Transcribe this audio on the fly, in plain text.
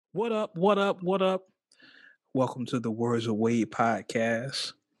What up? What up? What up? Welcome to the Words of Wade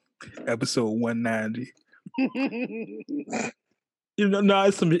podcast, episode 190.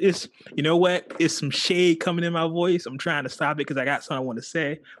 It's you know what? It's some shade coming in my voice. I'm trying to stop it because I got something I want to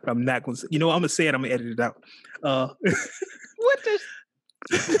say, but I'm not going to. I'm going to say it. I'm going to edit it out. What the?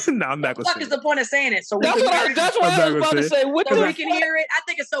 No, I'm not going to say it. What is the point of saying it? So we That's can what hear I, it. that's what I was about to say. What So the? we can hear it. I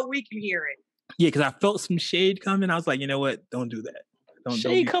think it's so we can hear it. Yeah, because I felt some shade coming. I was like, you know what? Don't do that. Don't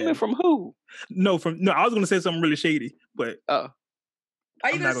Shade do coming that. from who? No, I was going to say something really shady, but Are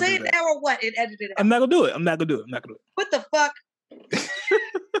you going to say it now or what? It edited it out. I'm not going to do it. I'm not going to do it. What the fuck?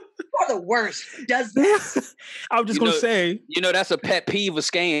 You're the worst. Does that? I was just going to say. That's a pet peeve of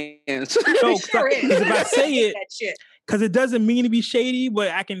scams. No, Sure is. because if I say it, That shit. because it doesn't mean to be shady, but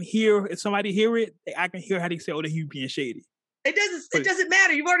I can hear if somebody hear it, I can hear how they say, "Oh, that you being shady." It doesn't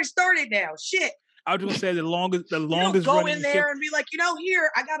matter. You've already started now. Shit. I was just gonna say the longest You don't go running in there and be like, here,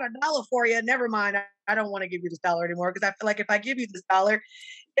 I got $1 for you. Never mind. I don't want to give you this $1 anymore because I feel like if I give you this $1,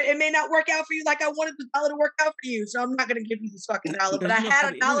 it may not work out for you like I wanted the $1 to work out for you. So I'm not going to give you this fucking $1. But I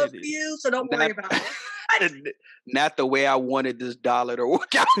had $1 for you, so don't worry about it. Not the way I wanted this $1 to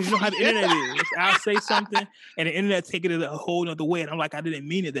work out. You know how the internet is. I'll say something, and the internet take it a whole other way, and I'm like, I didn't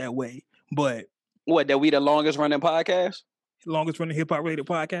mean it that way. But What? That we the longest running podcast? longest running hip hop rated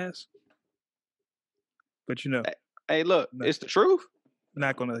podcast. But Hey, look, it's the truth.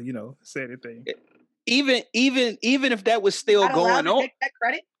 not gonna say anything. Even if that was still Not allowed going to on, take that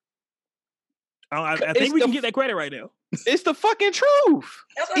credit. I It's think we the can get that credit right now. it's the fucking truth.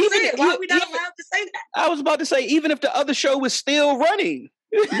 That's what I'm Even- saying. Why are we not even- allowed to say that? I was about to say, even if the other show was still running,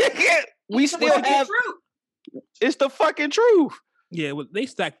 we So still what's the have. truth? It's the fucking truth. Yeah, well, they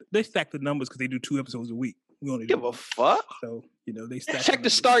stack the numbers because they do 2 episodes a week. We only Give do a fuck. so they stack. Check the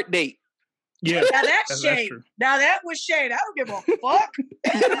numbers. start date. Yeah, Now that's shade. true. Now that was shade. I don't give a fuck.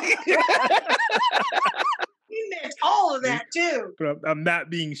 You meant all of that too. But I'm not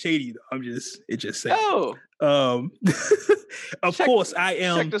being shady though. It just saying. Oh, Of Check- course I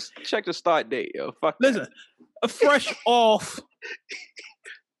am. check the start date, yo. Fuck. Listen, a fresh off.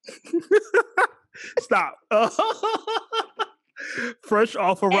 Stop. Fresh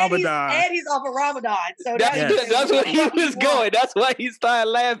off of Ramadan. And he's off of Ramadan. So That's, Yes. that's where he was going. That's why he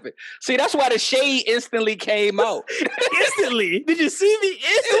started laughing. See, that's why the shade instantly came out. Instantly. Did you see me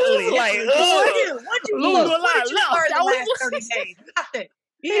instantly? It was like, What you Lose learn a lot the left. I last was- 30 days? Nothing.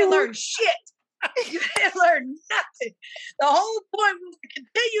 You didn't learn shit. You didn't learn nothing. The whole point was to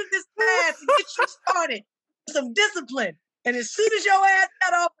continue this path and get you started with some discipline. And as soon as your ass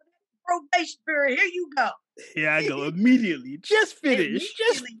got off of probation period, here you go. Here I go immediately. Just finish.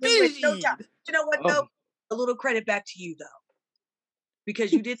 Just Immediately, with no finish. time. You know what, Oh. though? A little credit back to you, though.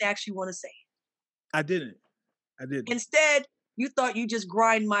 Because you didn't actually want to say it. I didn't. Instead, you thought you just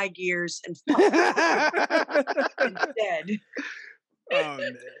grind my gears and fuck instead. Oh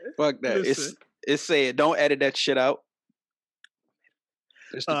man. Fuck that. Listen. It's said. Don't edit that shit out.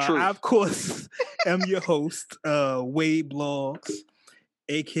 It's the truth. I, of course, am your host, Wade Blogs,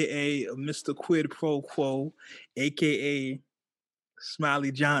 aka Mr. Quid Pro Quo, aka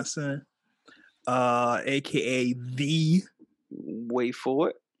Smiley Johnson, aka the Wait for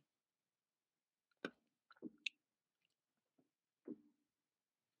it.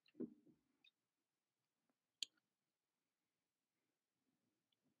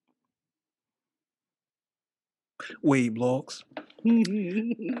 Wade Blogs.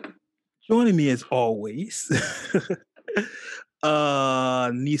 Joining me as always,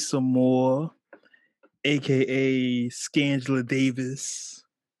 Nisa Moore, aka Scangela Davis.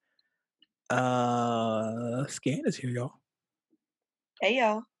 Scan is here, y'all. Hey,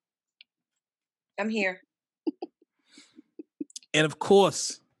 y'all. I'm here. And of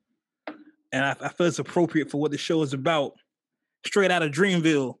course, and I feel it's appropriate for what the show is about, straight out of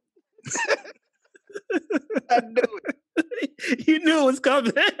Dreamville. I knew it. You knew it was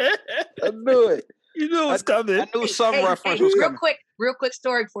coming. I knew it. You knew it was coming. I knew some reference was coming. real quick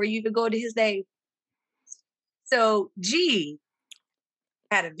story before you even go to his name. So G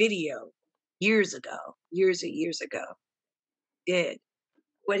had a video years ago, years ago, did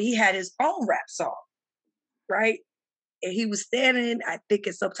when he had his own rap song, right? And he was standing, I think,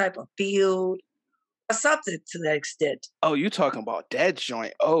 in some type of field or something to that extent. Oh, you talking about that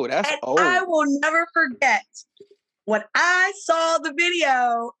joint? Oh, that's And old. I will never forget when I saw the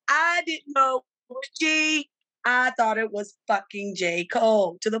video, I didn't know it was G. I thought it was fucking J.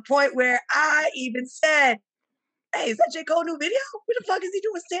 Cole, to the point where I even said, hey, is that J. Cole new video? What the fuck is he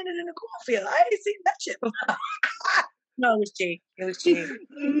doing standing in the cornfield? I ain't seen that shit before. No, it was G. It was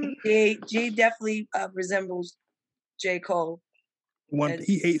G. G definitely resembles J. Cole.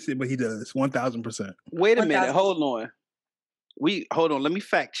 He hates it, but he does 1,000%. Wait a minute, 1,000%. hold on. Let me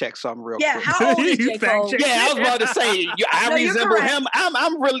fact check something real Yeah, quick. how old is J. Cole? Yeah, I was about to say I No, you're resemble correct. him.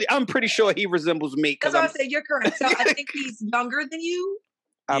 I'm pretty sure he resembles me. That's what I said. You're correct. So I think he's younger than you.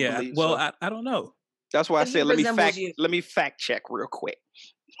 I Yeah, believe well, so. I don't know. That's why I But he said resembles you. let me fact check real quick.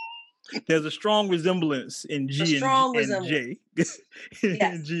 There's a strong resemblance in G and J. Yes.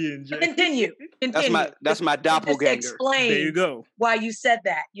 In G and J. Continue. That's my Just doppelganger. explain There you go. why you said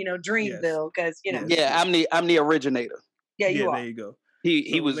that. Dreamville, because Yes. Yeah, I'm the originator. Yeah, you are. There you go.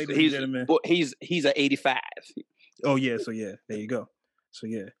 He's an 85. Oh yeah, so yeah, there you go. So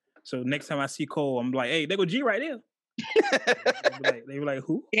yeah. So next time I see Cole, I'm like, hey, there go G right there. They were like,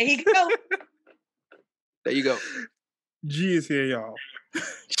 who? There you go. There you go. G is here, y'all.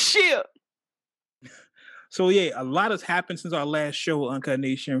 Shit. So yeah, a lot has happened since our last show, Uncut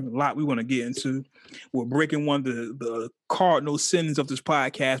Nation. A lot we want to get into. We're breaking one of the cardinal sins of this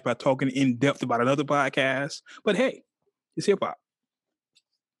podcast by talking in depth about another podcast. But hey, it's hip hop.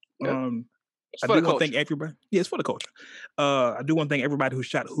 Yep. I do want to thank everybody. Yeah, it's for the culture. I do want to thank everybody who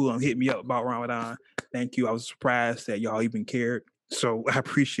hit me up about Ramadan. Thank you. I was surprised that y'all even cared. So I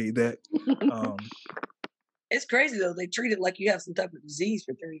appreciate that. It's crazy though. They treat it like you have some type of disease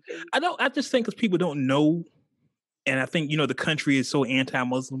for 30 days. I don't. I just think because people don't know, and I think the country is so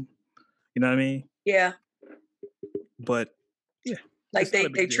anti-Muslim. You know what I mean? Yeah. But yeah, like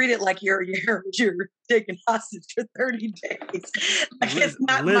they treat it like you're taking hostage for 30 days. Like it's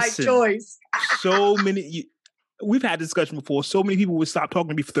not my choice. So many. We've had this discussion before. So many people would stop talking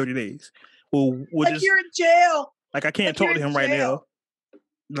to me for 30 days. Well, like just, you're in jail. Like I can't talk to him right now.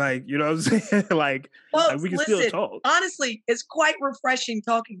 Like, you know what I'm saying? like we can still talk. Honestly, it's quite refreshing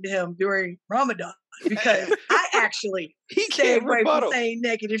talking to him during Ramadan because I actually stay away from saying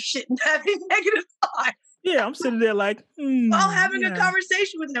negative shit and having negative thoughts. Yeah, I'm sitting there like, while having a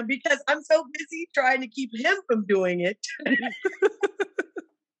conversation with him because I'm so busy trying to keep him from doing it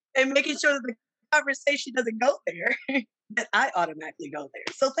and making sure that the conversation doesn't go there, that I automatically go there.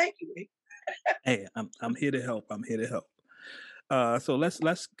 So thank you. Hey, I'm here to help. I'm here to help. So let's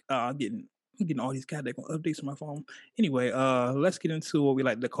I'm getting all these goddamn updates on my phone. Anyway, let's get into what we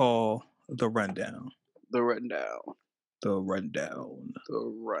like to call the rundown. The rundown.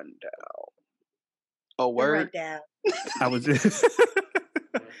 A word. I was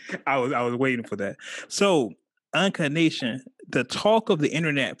I was waiting for that. So, Uncut Nation, the talk of the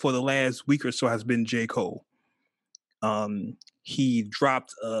internet for the last week or so has been J. Cole. He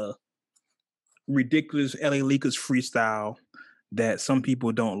dropped a ridiculous LA Lakers freestyle that some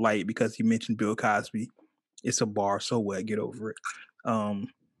people don't like because he mentioned Bill Cosby. It's a bar, so what? Get over it.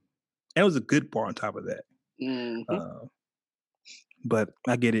 It was a good bar on top of that. Mm-hmm. But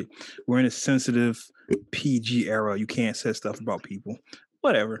I get it. We're in a sensitive PG era. You can't say stuff about people.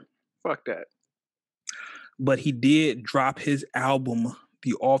 Whatever. Fuck that. But he did drop his album,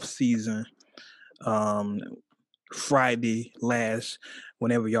 The Off Season, Friday last,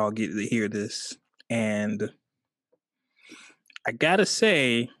 whenever y'all get to hear this. And I gotta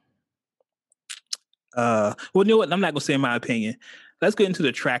say, well, you know what? I'm not gonna say my opinion. Let's get into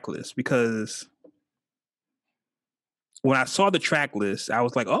the track list because when I saw the track list, I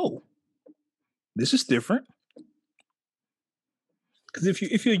was like, "Oh, this is different." Because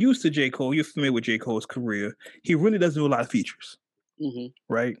if you're used to J. Cole, you're familiar with J. Cole's career. He really doesn't do a lot of features,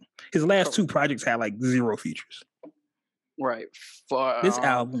 right? His last two projects had like 0 features. Right. For this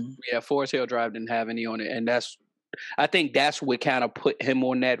album, Forest Hill Drive didn't have any on it, and I think that's what kind of put him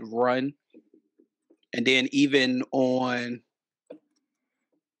on that run. And then even on,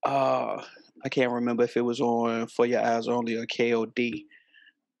 I can't remember if it was on For Your Eyes Only or KOD,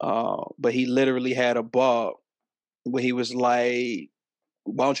 but he literally had a bar where he was like,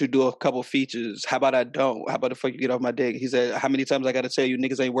 "Why don't you do a couple features? How about I don't? How about the fuck you get off my dick?" He said, "How many times I got to tell you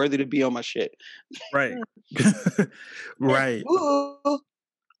niggas ain't worthy to be on my shit?" Right. Right.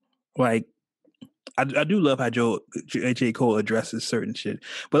 Like, I do love how J. Cole addresses certain shit.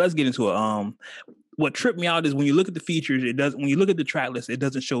 But let's get into it. What tripped me out is when you look at the features, when you look at the track list, it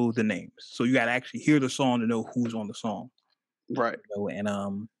doesn't show the names. So you got to actually hear the song to know who's on the song. Right. And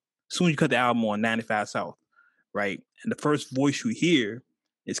as soon as you cut the album on 95 South, right? And the first voice you hear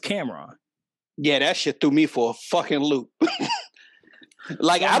is Cameron. Yeah, that shit threw me for a fucking loop.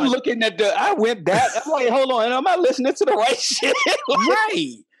 Like, I'm looking at I went back. I'm like, hold on, am I listening to the right shit?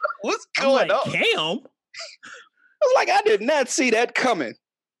 Right. What's going on? Cam? I was like, I did not see that coming.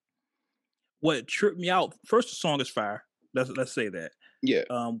 What tripped me out, first the song is fire. Let's say that. Yeah.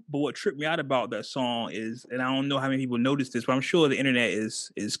 But what tripped me out about that song is, and I don't know how many people noticed this, but I'm sure the internet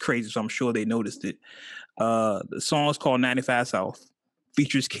is crazy, so I'm sure they noticed it. The song is called 95 South.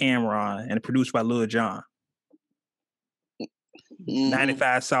 features Cameron and produced by Lil Jon.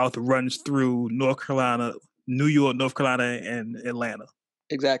 95 South runs through North Carolina, New York, North Carolina, and Atlanta.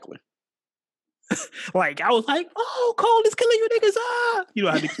 Exactly. Like, I was like, oh, Cole is killing you niggas. Ah! You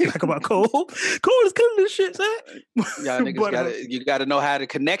know how to talk about Cole. Cole is killing this shit, son. Y'all niggas you gotta know how the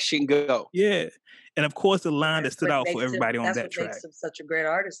connection go. Yeah. And of course, the line that stood out for everybody on that track. That's what makes him such a great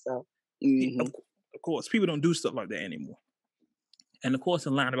artist, though. Mm-hmm. Of course, people don't do stuff like that anymore. And of course, the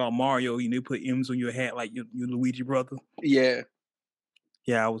line about Mario, you know, put M's on your hat like your Luigi brother. Yeah.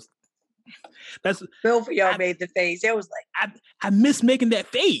 Yeah, I was. That's Bill for y'all made the face. It was like I miss making that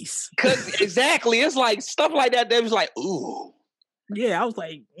face. Cause exactly, it's like stuff like that. That was like, ooh. Yeah, I was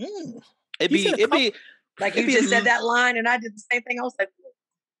like, It'd be like you just said that line, and I did the same thing. I was like,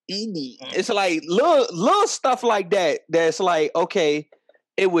 it's like little stuff like that. That's like, okay,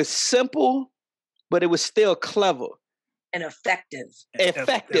 it was simple, but it was still clever. And effective.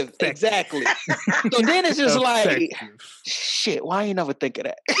 Effective. Exactly. So then it's just like, shit, why ain't never think of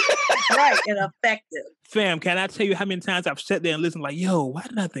that? Right, and effective. Fam, can I tell you how many times I've sat there and listened like, yo, why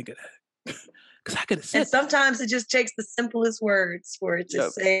didn't I think of that? Because I could have said And sometimes it just takes the simplest words for it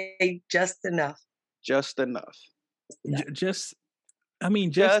to say just enough. Just enough. Just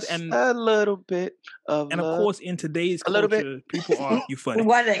and a little bit of and love. Of course, in today's culture, people are you funny.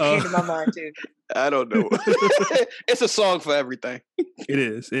 Why that came to my mind too? I don't know. It's a song for everything. It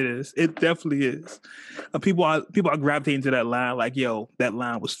is. It definitely is. People are gravitating to that line like, yo, that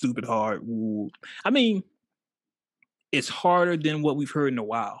line was stupid hard. Ooh. I mean, it's harder than what we've heard in a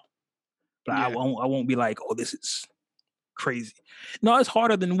while. But yeah. I won't be like, oh, this is crazy. No, it's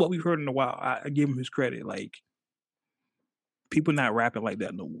harder than what we've heard in a while. I give him his credit. Like, people not rapping like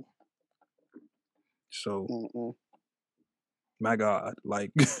that no more. So, my God,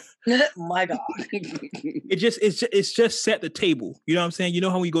 like, my God, it's just set the table. You know what I'm saying? You know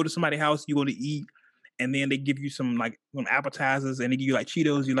how when you go to somebody's house, you go to eat, and then they give you some like some appetizers, and they give you like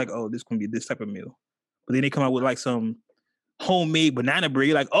Cheetos. You're like, oh, this gonna be this type of meal. But then they come out with like some homemade banana bread.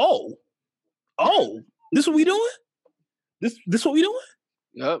 You're like, oh, this what we doing? This what we doing?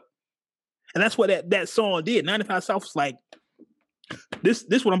 Yep. And that's what that song did. 95 South was like, this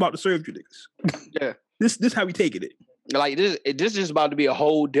what I'm about to serve you niggas. Yeah. This how we taking it. Like this is about to be a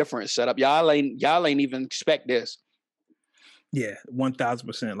whole different setup. Y'all ain't even expect this. Yeah,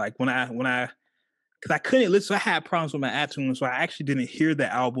 1000%. Like when I because I couldn't listen. I had problems with my iTunes, so I actually didn't hear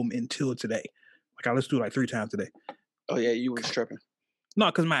the album until today. Like I listened to it like 3 times today. Oh yeah, you was tripping. No,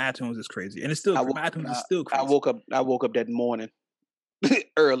 because my iTunes is crazy, and it's still my iTunes is still crazy. I woke up that morning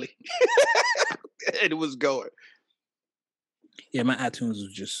early, and it was going. Yeah, my iTunes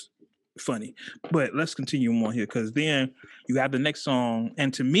was just funny. But let's continue on here, because then you have the next song,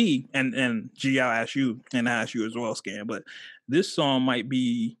 and to me, and G, I'll ask you, and I ask you as well, Scan, but this song might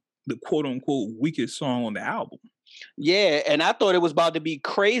be the quote-unquote weakest song on the album. Yeah, and I thought it was about to be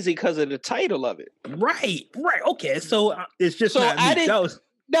crazy because of the title of it. Right. Okay, so it's just so not me. I didn't,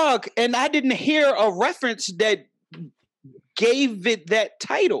 Doug, and I didn't hear a reference that gave it that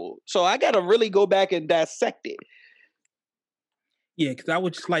title. So I got to really go back and dissect it. Yeah, because I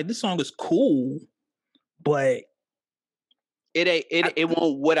was just like, this song is cool, but it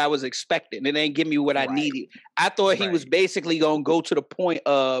won't what I was expecting. It ain't give me what I needed. I thought he was basically gonna go to the point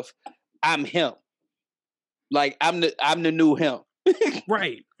of I'm him. Like I'm the new him.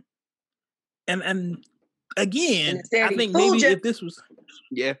 Right. And again, I think maybe if this was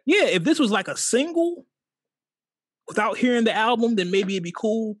if this was like a single without hearing the album, then maybe it'd be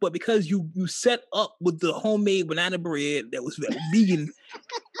cool. But because you set up with the homemade banana bread that was vegan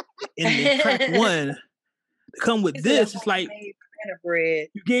in track 1 to come with this, it's like banana bread.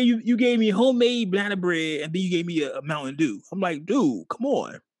 You gave me homemade banana bread, and then you gave me a Mountain Dew. I'm like, dude, come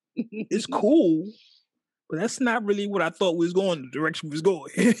on, it's cool, but that's not really what I thought was going. The direction was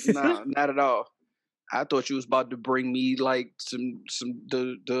going. No, not at all. I thought you was about to bring me like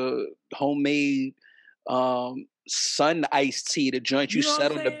the homemade sun iced tea, the joint you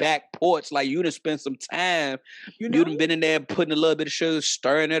set on the back porch. Like you done spent some time. You done been in there putting a little bit of sugar,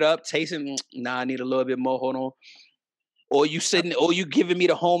 stirring it up, tasting. Nah, I need a little bit more. Hold on. Or you giving me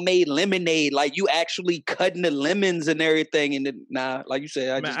the homemade lemonade, like you actually cutting the lemons and everything. And then, like you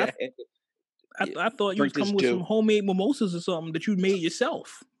said, I thought you was coming with some homemade mimosas or something that you made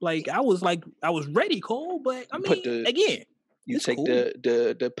yourself. Like I was ready, Cole, but I mean, again, you take cool.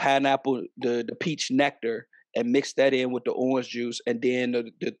 the pineapple, the peach nectar, and mix that in with the orange juice, and then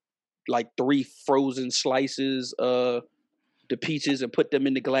the like 3 frozen slices of the peaches, and put them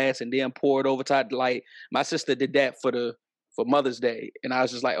in the glass, and then pour it over top. Like my sister did that for Mother's Day, and I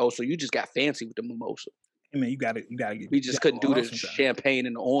was just like, oh, so you just got fancy with the mimosa. I mean, you gotta get. We just couldn't do the champagne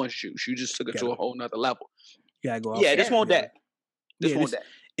and the orange juice. You just took it to a whole nother level. You gotta go. Yeah, this want that. This want that.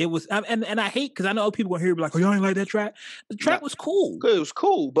 It was, and I hate because I know people gonna hear like, "Oh, y'all ain't like that track." The track was cool. It was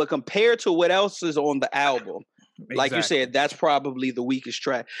cool, but compared to what else is on the album, like you said, that's probably the weakest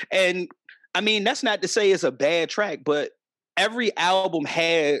track. And I mean, that's not to say it's a bad track, but every album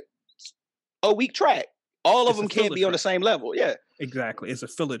had a weak track. All of them can't be on the same level. Yeah, exactly. It's a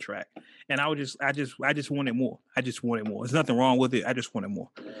filler track, and I just wanted more. I just wanted more. There's nothing wrong with it. I just wanted more.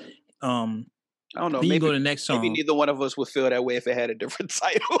 I don't know. Then maybe you go to the next song. Maybe neither one of us would feel that way if it had a different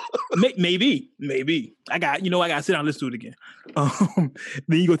title. maybe. I got to sit down and listen to it again.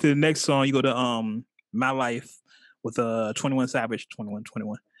 Then you go to the next song. You go to My Life with 21 Savage, 21.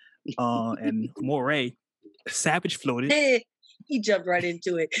 And Moray. Savage floated. He jumped right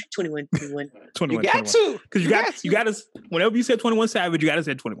into it. 21. You got to. Because you got to, whenever you said 21 Savage, you got to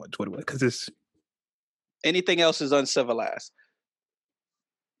say 21. Because it's... Anything else is uncivilized.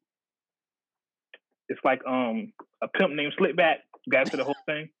 It's like a pimp named Slickback. You got to say the whole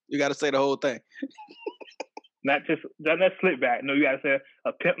thing. You got to say the whole thing. Not Slickback. No, you got to say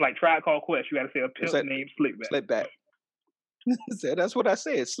a pimp, like Tribe Called Quest. You got to say a pimp named Slickback. Slickback. That's what I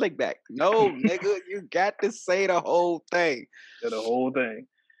said. Slickback. No, nigga, you got to say the whole thing. Say the whole thing.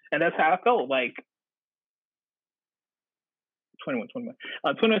 And that's how I felt. Like 21.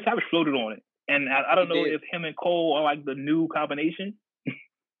 21 Savage floated on it. And I don't know if him and Cole are like the new combination.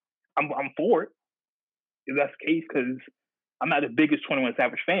 I'm for it. If that's the case, because I'm not the biggest 21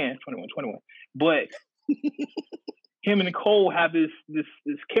 Savage fan, 21, but him and Cole have this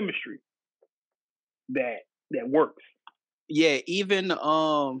chemistry that works. Yeah, even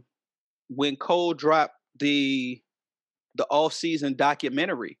when Cole dropped the off-season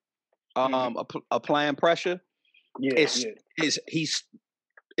documentary, Applying Pressure, it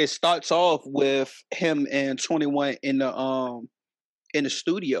starts off with him and 21 in the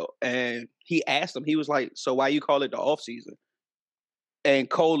studio, and he asked him, he was like, "So why you call it the off season?" And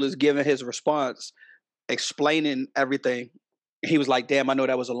Cole is giving his response, explaining everything. He was like, "Damn, I know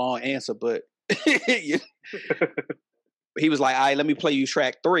that was a long answer, but," he was like, "All right, let me play you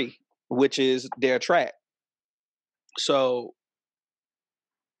track 3, which is their track." So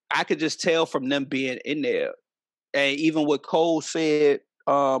I could just tell from them being in there, and even what Cole said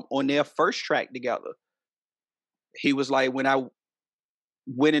on their first track together, he was like, when I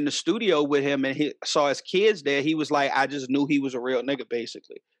went in the studio with him and he saw his kids there, he was like, I just knew he was a real nigga,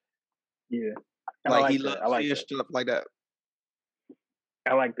 basically. Yeah. Like he loved seeing stuff like that.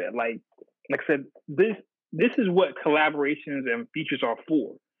 I like that. Like I said, this is what collaborations and features are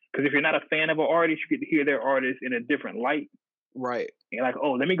for. Because if you're not a fan of an artist, you get to hear their artist in a different light. Right. And you're like,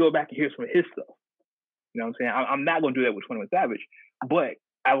 oh, let me go back and hear some of his stuff. You know what I'm saying? I'm not going to do that with 21 Savage, but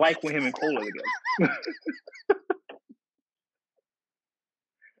I like when him and Cole are together.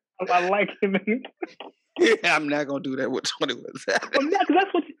 I like him. Yeah, I'm not gonna do that with 21 Savage. Because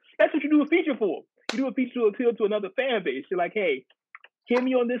that's what you do a feature for. You do a feature to appeal to another fan base. You're like, hey, hear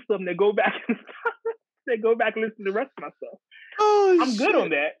me on this stuff, and then go back and listen to the rest of my stuff. Oh, I'm good on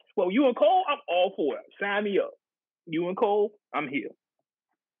that. Well, you and Cole, I'm all for it. Sign me up. You and Cole, I'm here.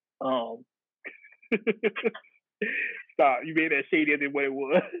 Stop. You made that shadier than what it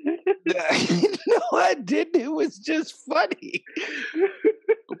was. No, I didn't. It was just funny.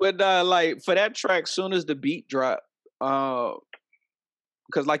 But like for that track, soon as the beat dropped, because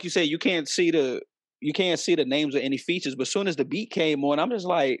like you said, you can't see the names or any features, but soon as the beat came on, I'm just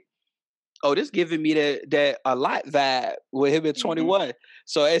like, oh, this giving me that a lot vibe with him at 21. Mm-hmm.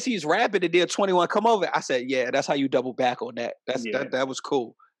 So as he's rapping and then 21 come over, I said, yeah, that's how you double back on that. That was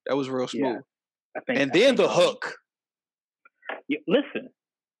cool. That was real smooth. Yeah. Then the hook. Yeah, listen,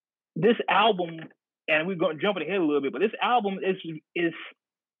 this album, and we're going to jump ahead a little bit, but this album is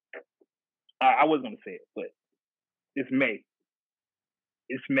I wasn't going to say it, but it's May.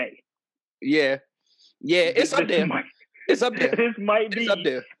 It's May. Yeah. Yeah, it's up there. It's up there. This might be up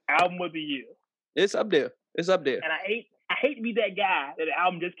there. Album of the year. It's up there. It's up there. And I hate to be that guy that the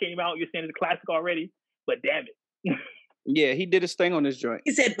album just came out, you're saying it's a classic already, but damn it. Yeah, he did his thing on this joint.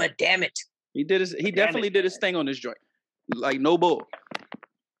 He said, but damn it. He definitely did his thing on this joint. Like no bull.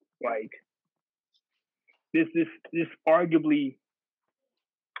 Like this arguably,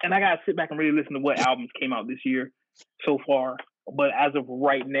 and I gotta sit back and really listen to what albums came out this year so far. But as of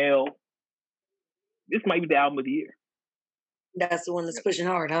right now, this might be the album of the year. That's the one that's pushing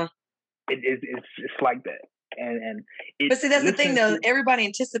hard, huh? It's like that, and but see, that's the thing though. Everybody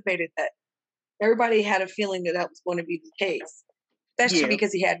anticipated that. Everybody had a feeling that was going to be the case, especially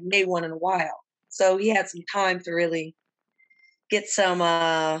because he hadn't made one in a while. So he had some time to really get some,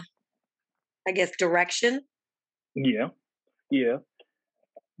 I guess, direction Yeah, yeah.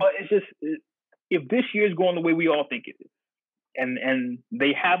 But it's just if this year is going the way we all think it is, and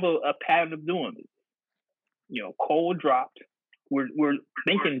they have a pattern of doing it. You know, Cole dropped. We're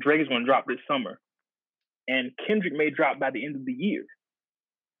thinking Drake is going to drop this summer, and Kendrick may drop by the end of the year.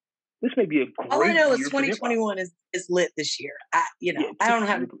 This may be a great. All I know is 2021 is lit this year. I don't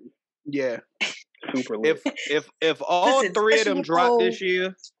have. Yeah. Super lit. If all three of them drop this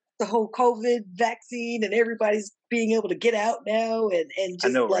year, the whole COVID vaccine and everybody's being able to get out now and just, I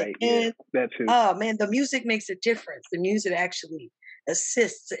know, like, right? Man, that too. Oh man, the music makes a difference. The music actually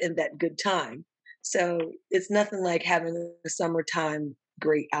assists in that good time. So it's nothing like having a summertime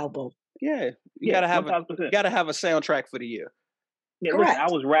great album. Yeah, you gotta have a soundtrack for the year. Yeah, listen,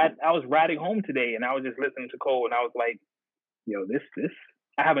 I was riding home today and I was just listening to Cole and I was like, yo, this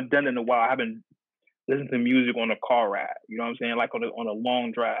I haven't done it in a while. I haven't listened to music on a car ride. You know what I'm saying? Like on a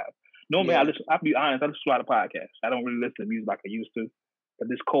long drive. Normally, I'll be honest, I listen to a lot of podcasts. I don't really listen to music like I used to. But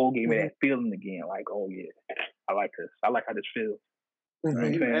this Cole gave me that feeling again. Like, oh yeah, I like this. I like how this feels.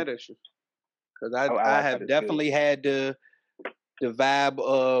 Because I have definitely had the vibe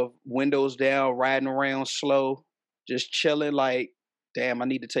of windows down, riding around slow, just chilling. Like, damn, I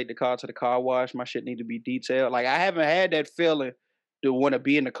need to take the car to the car wash. My shit need to be detailed. Like, I haven't had that feeling to want to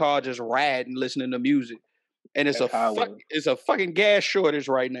be in the car just riding, listening to music. And it's a fucking gas shortage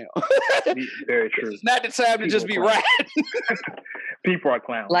right now. Very true. It's not the time to just be riding. People are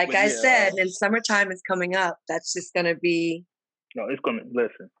clowns. Like I said, and summertime is coming up. That's just going to be. No, it's going to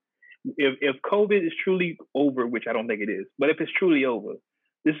listen. If COVID is truly over, which I don't think it is, but if it's truly over,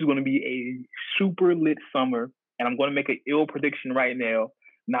 this is going to be a super lit summer. And I'm going to make an ill prediction right now,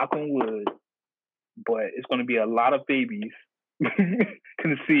 knock on wood, but it's going to be a lot of babies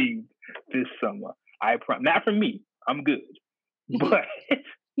conceived this summer. Not for me. I'm good. But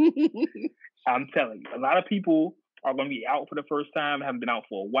I'm telling you, a lot of people are going to be out for the first time, haven't been out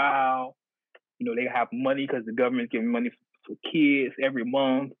for a while. You know, they have money because the government's giving money for kids every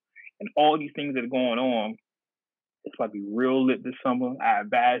month. And all these things that are going on, it's going to be real lit this summer. I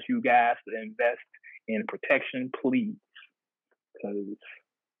advise you guys to invest in protection, please. Because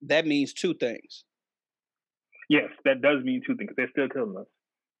that means two things. Yes, that does mean two things. They're still killing us.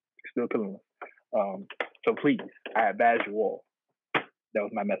 So please, I advise you all. That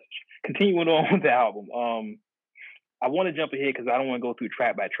was my message. Continuing on with the album. I want to jump ahead because I don't want to go through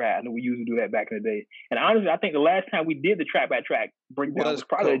track by track. I know we used to do that back in the day. And honestly, I think the last time we did the track by track breakdown was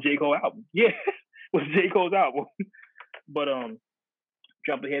probably a J. Cole album. Yeah, was J. Cole's album. But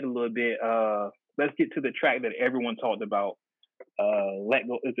jump ahead a little bit. Let's get to the track that everyone talked about. Let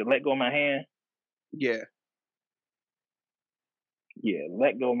Go. Is it Let Go of My Hand? Yeah. Yeah,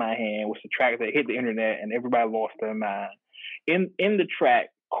 Let Go of My Hand was the track that hit the internet and everybody lost their mind. In the track,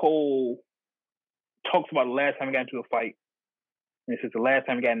 Cole talks about the last time he got into a fight. And it says the last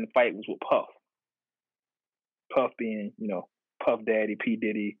time he got in the fight was with Puff. Puff being, Puff Daddy, P.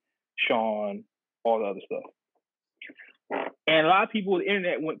 Diddy, Sean, all the other stuff. And a lot of people on the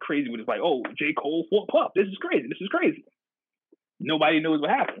internet went crazy with it. Like, oh, J. Cole fought Puff. This is crazy. Nobody knows what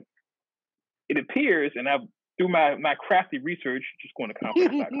happened. It appears, and I've through my crafty research, just going to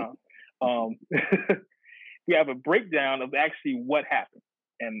conference.com, we have a breakdown of actually what happened.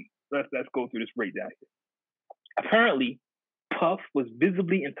 And let's go through this breakdown here. Apparently, Puff was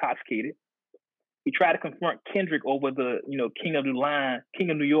visibly intoxicated. He tried to confront Kendrick over the, King of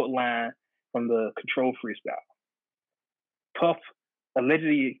New York line from the Control freestyle. Puff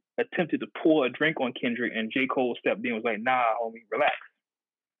allegedly attempted to pour a drink on Kendrick, and J. Cole stepped in and was like, nah, homie, relax.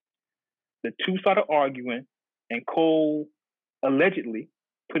 The two started arguing, and Cole allegedly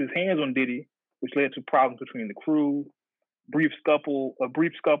put his hands on Diddy, which led to problems between the crew, a brief scuffle,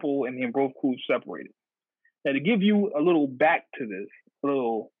 and then both crews separated. Now, to give you a little back into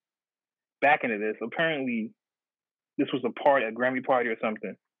this, apparently this was a Grammy party or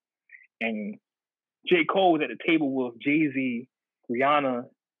something, and J. Cole was at the table with Jay-Z, Rihanna,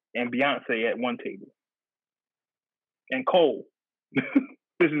 and Beyonce at one table. And Cole, this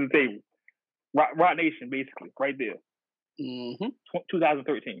is the table. Roc Nation, basically, right there. Mm-hmm.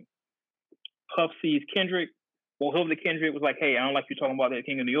 2013. Puff sees Kendrick. Well, whoever Kendrick was like, hey, I don't like you talking about that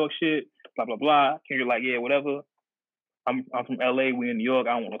King of New York shit, blah, blah, blah. Kendrick like, yeah, whatever. I'm from LA, we in New York,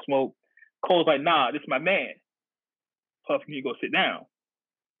 I don't want to smoke. Cole's like, nah, this is my man. Puff, you need to go sit down.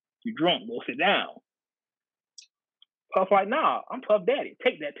 You drunk, go sit down. Puff like, nah, I'm Puff Daddy.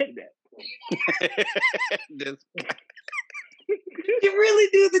 Take that. You really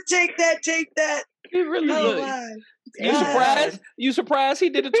do the take that. You really do. You surprised he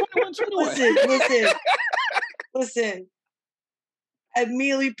did a 21-21. Listen. I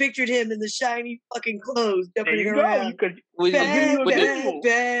immediately pictured him in the shiny fucking clothes jumping around. I'm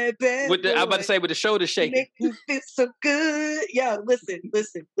about to say with the shoulders shaking. Make me feel so good. Yo, listen.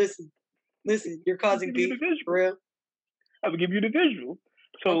 You're causing beef, for real. I will give you the visual.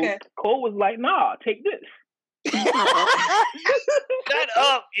 So okay. Cole was like, "Nah, take this." Shut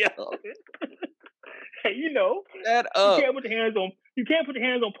up, yo. Hey, you know, shut up. You can't put your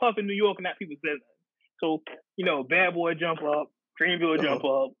hands on Puff in New York and not people say that. So, you know, Bad Boy jump up, Dreamville jump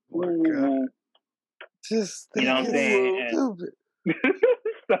up. Ooh. Just you know what I'm saying?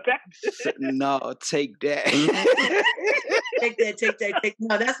 No, take that. Take that.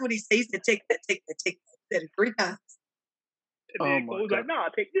 No, that's what he said. He said, take that. Said it 3 times. And then Cole was like, "Nah,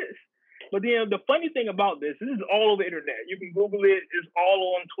 take this." But then the funny thing about this is all over the internet. You can Google it. It's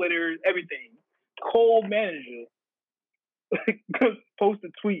all on Twitter, everything. Cole manager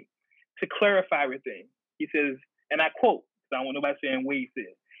posted a tweet to clarify everything. He says, and I quote, because I don't want nobody saying Wade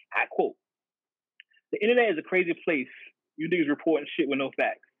said, I quote, "The internet is a crazy place. You niggas reporting shit with no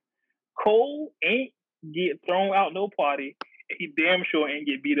facts. Cole ain't get thrown out no party, and he damn sure ain't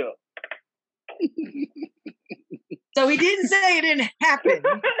get beat up." So he didn't say it didn't happen.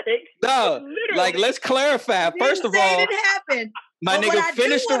 No, like let's clarify. First of all, it didn't happen. My but nigga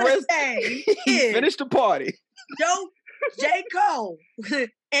finished the rest. He finished the party. J. Cole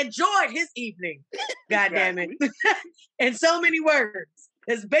enjoyed his evening. God damn it! In so many words,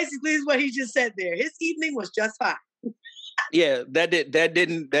 that's basically what he just said there. His evening was just fine. Yeah, that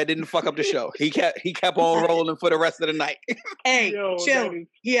didn't fuck up the show. He kept on rolling for the rest of the night. Hey, chill.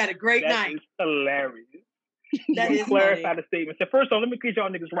 He had a great night. That is hilarious. That is clarify the statement. So first off, let me get y'all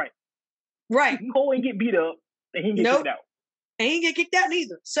niggas right. Right. Cole ain't get beat up, and he ain't get kicked out. And he ain't get kicked out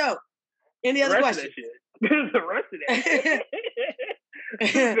neither. So, any other questions? This is the rest of that.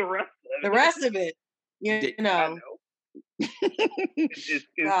 The rest of it. You know.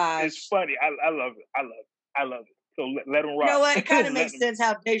 It's funny. I love it. So let him rock. You know what? It kind of makes sense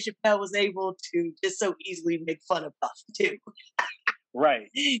how Dave Chappelle was able to just so easily make fun of Puff too. Right.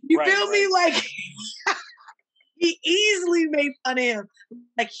 You feel me? Like he easily made fun of him.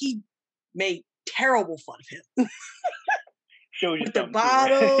 Like he made terrible fun of him. Shows you with the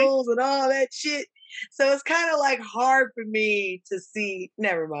bottles and all that shit. So it's kind of like hard for me to see.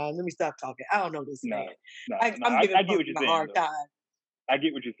 Never mind. Let me stop talking. I don't know this man. I'm giving I get what you're saying, a hard time. I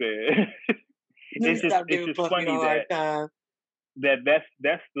get what you said. It's just funny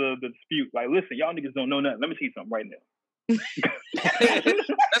that's the dispute. Like, listen, y'all niggas don't know nothing. Let me see something right now.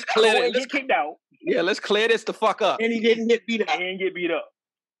 Let's clear it. Let's kicked out. Yeah, let's clear this the fuck up. And he didn't get beat up. He didn't get beat up.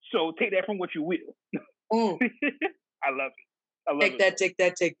 So take that from what you will. I love it. Take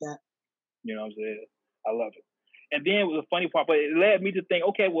that. You know what I'm saying? I love it. And then it was a funny part, but it led me to think,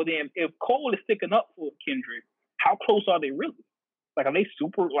 okay, well then, if Cole is sticking up for Kendrick, how close are they really? Like, are they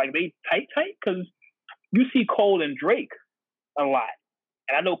super, like, they tight? Because you see Cole and Drake a lot.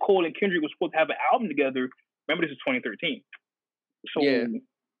 And I know Cole and Kendrick were supposed to have an album together. Remember, this is 2013. So, yeah.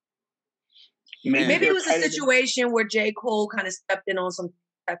 Maybe it was a situation where J. Cole kind of stepped in on some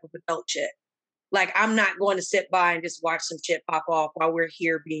type of adult shit. Like, I'm not going to sit by and just watch some shit pop off while we're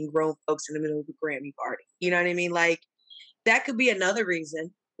here being grown folks in the middle of the Grammy party. You know what I mean? Like, that could be another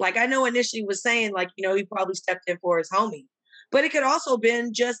reason. Like, I know initially was saying, like, you know, he probably stepped in for his homie. But it could also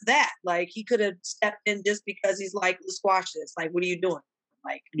been just that. Like, he could have stepped in just because he's like, let's squash this. Like, what are you doing?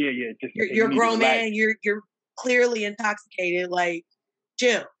 Like, just you're a grown man. You're clearly intoxicated. Like,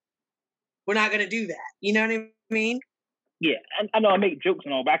 chill. We're not going to do that. You know what I mean? Yeah, I know I make jokes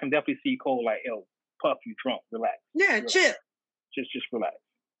and all, but I can definitely see Cole like, yo, Puff, you drunk, relax. Yeah, relax. Chill. Just relax.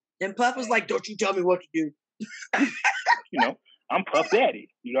 And Puff was like, don't you tell me what to do. You know, I'm Puff Daddy.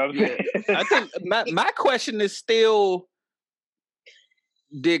 You know what I'm saying? I think my question is still,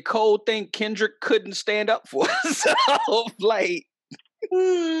 did Cole think Kendrick couldn't stand up for himself? Like,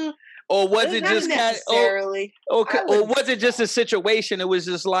 or was it just kind of, or was it just a situation? It was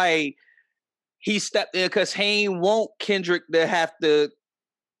just like, he stepped in because he ain't want Kendrick to have to,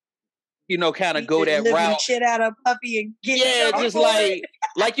 you know, kind of go that route. Shit out of Puffy and get just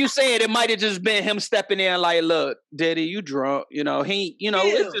like you said, it might have just been him stepping in like, look, Diddy, you drunk. You know,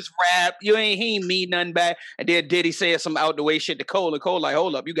 it's just rap. He ain't mean nothing back. And then Diddy said some out the way shit to Cole, and Cole like,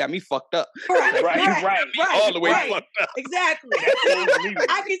 hold up, you got me fucked up. Right. All the way fucked up. Exactly.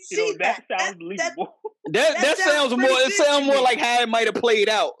 I can see that. That sounds believable. That sounds more. It sounds more like how it might have played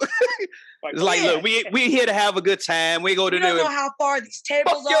out. It's like, look, we here to have a good time. We go to do. You don't know how far these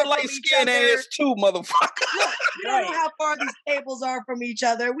tables are from each other. Ass too, motherfucker. Look, we don't know how far these tables are from each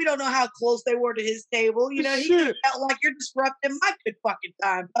other. We don't know how close they were to his table. You know, he felt like you're disrupting my good fucking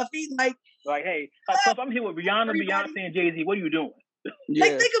time, Puffy. Like, hey, Puff, I'm here with Rihanna, Beyonce, and Jay-Z. What are you doing? Yeah.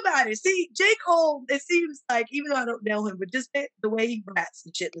 Like, think about it. See, J. Cole, it seems like, even though I don't know him, but just the way he raps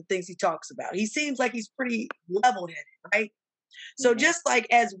and shit and the things he talks about, he seems like he's pretty level-headed, right? So just like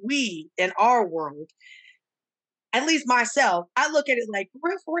as we, in our world, at least myself, I look at it like,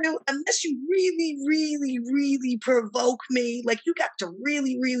 for real, unless you really, really, really provoke me, like you got to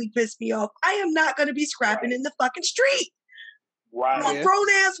really, really piss me off, I am not going to be scrapping in the fucking street. Right. I'm a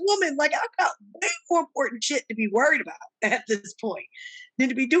grown-ass woman. Like, I got way more important shit to be worried about at this point than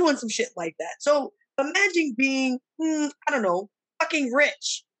to be doing some shit like that. So imagine being, I don't know, fucking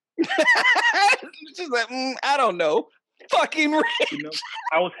rich. She's like, I don't know. Fucking rich. You know,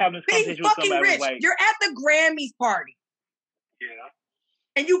 I was having this Being conversation with fucking somebody. rich. Like, You're at the Grammys party. Yeah.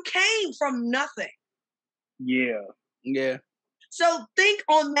 And you came from nothing. Yeah. Yeah. So think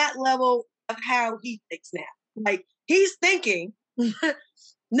on that level of how he thinks now. Like, he's thinking,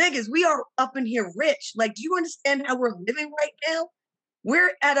 niggas, we are up in here rich. Like, do you understand how we're living right now?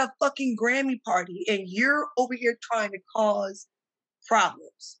 We're at a fucking Grammy party and you're over here trying to cause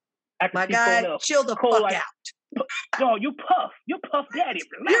problems. My guy, chill the fuck out. No, you Puff Daddy.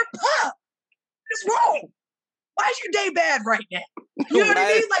 Relax. You're Puff. What's wrong? Why is your day bad right now? You know what I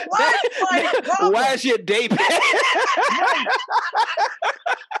mean? Like, why is your day bad?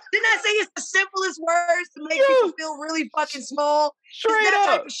 Didn't I say it's the simplest words to make people feel really fucking small? Straight it's that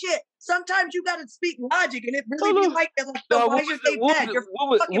up. type of shit. Sometimes you gotta speak logic, and it really be like that. Like, why is your day bad?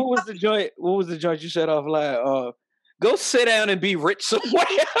 What was the joint? What was the joint you said off like? Go sit down and be rich somewhere.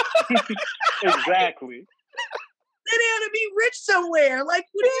 Exactly. Sit down and be rich somewhere. Like,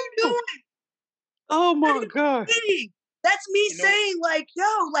 what are you doing? Oh my God. That's me saying, like, yo,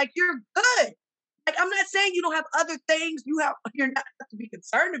 like, you're good. Like, I'm not saying you don't have other things you're not to be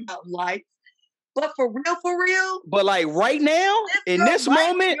concerned about in life. But for real. But like right now, in this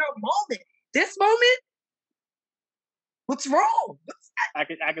moment, what's wrong? I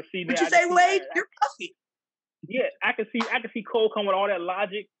can see that. What you say, Wade? You're puffy. Yeah, I can see Cole come with all that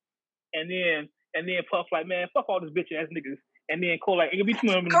logic, and then Puff like, man, fuck all this bitch ass niggas. And then Cole like, it could be too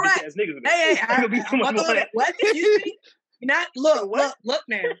many bitch ass niggas. Hey, what did you see? Not look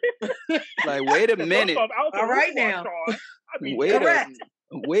now. Like, wait a minute. All right now. Wait a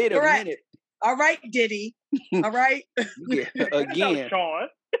minute. All right, Diddy. All right. Yeah, again. Sean.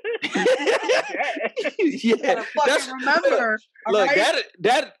 Yeah, that's remember. Look, right?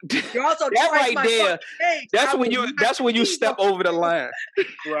 that you're also that right there. That's when you step over the line.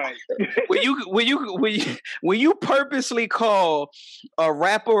 Right. when you purposely call a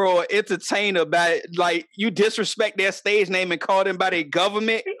rapper or entertainer by, like, you disrespect their stage name and call them by their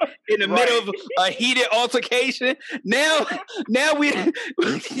government in the middle of a heated altercation. Now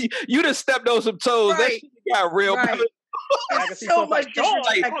you done stepped on some toes. That shit got real. Right. So much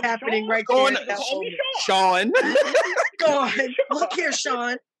disrespect happening right there. Sean. Go on. Look here,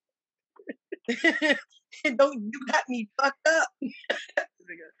 Sean. You got me fucked up.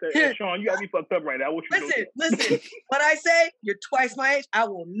 Sean, you got me fucked up right now. Listen. What I say, you're twice my age. I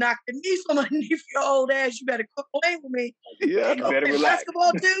will knock the knees from underneath your old ass. You better quit playing with me. Yeah, you better relax.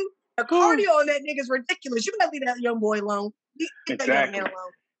 Basketball too. The cardio on that nigga's ridiculous. You gotta leave that young boy alone. Leave that young man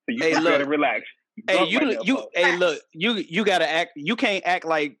alone. So you better relax. You gotta act. You can't act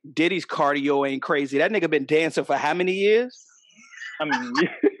like Diddy's cardio ain't crazy. That nigga been dancing for how many years? I mean,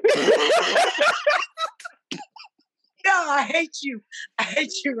 no, I hate you. I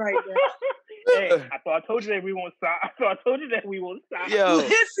hate you right now. Hey, I thought I told you that we won't stop. Yo,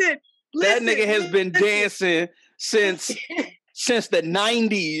 listen, that nigga has been dancing since the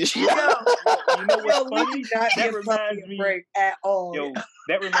 90s. You know what's funny? That reminds me break at all. Yo,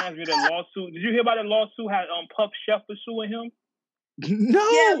 that reminds me of the lawsuit. Did you hear about that lawsuit? How Puff Chef was suing him? No.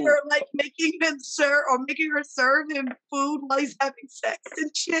 Yeah, for like making her serve him food while he's having sex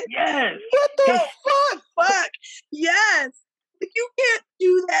and shit. Yes. What the fuck? Yes. Like, you can't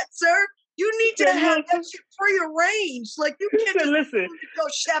do that, sir. You need to have that shit prearranged. Like, you can't listen. Go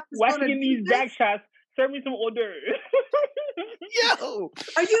chef. Why you getting these back shots? Serve me some hors d'oeuvres. Yo,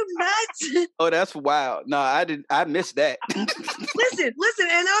 are you nuts? Oh, that's wild. No, I missed that. Listen,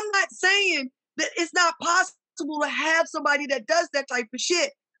 and I'm not saying that it's not possible to have somebody that does that type of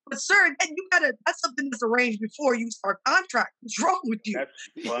shit. But sir, that's something that's arranged before you start contract. What's wrong with you?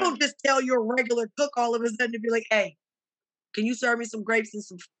 You don't just tell your regular cook all of a sudden to be like, hey, can you serve me some grapes and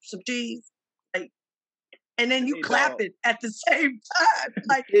some cheese? Like, and then you clap it at the same time.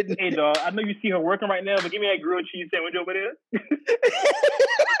 Like, hey dog, I know you see her working right now, but give me that grilled cheese sandwich over there.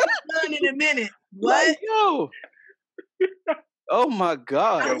 Done in a minute. What? Like, yo. Oh my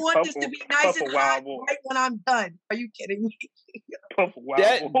God. I want this to be nice and hot right when I'm done. Are you kidding me?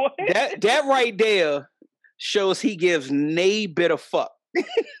 That right there shows he gives nay bit of fuck.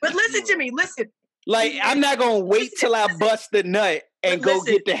 But listen to me, listen. Like, I'm not gonna wait till I bust the nut and go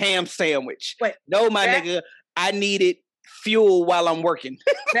get the ham sandwich. Wait, no, my nigga, I needed fuel while I'm working.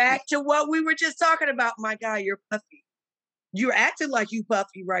 Back to what we were just talking about, my guy. You're puffy. You're acting like you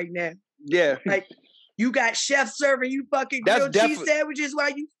puffy right now. Yeah. Like, you got chefs serving you fucking grilled cheese sandwiches while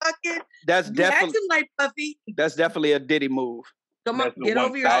you fucking. That's definitely acting like puffy. That's definitely a Diddy move. Come on, get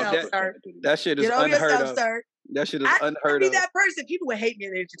over yourself, sir. That shit is unheard of. Sir. That shit is unheard I'd of. be that person. People would hate me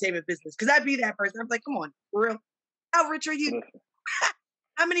in the entertainment business because I'd be that person. I'm like, come on, for real. How rich are you?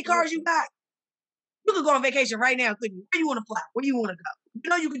 How many cars you got? You could go on vacation right now, couldn't you? Where you want to fly? Where you want to go? You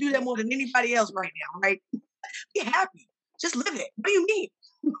know you can do that more than anybody else right now, right? Be happy. Just live it. What do you mean?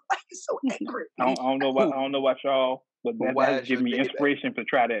 Why are you so angry? I don't know about y'all, but that gives me inspiration to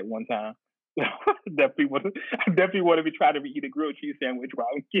try that one time. I definitely want to be trying to eat a grilled cheese sandwich while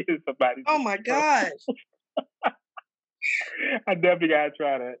I'm getting somebody. Oh my gosh! I definitely gotta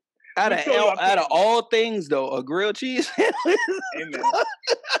try that. Out of all things, though, a grilled cheese sandwich. Amen.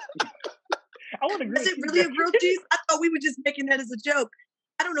 I want a grilled cheese. Is it really a grilled cheese? I thought we were just making that as a joke.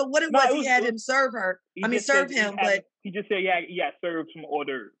 I don't know what it was. He had him serve her. Serve him, but he just said, "Yeah, serve some hors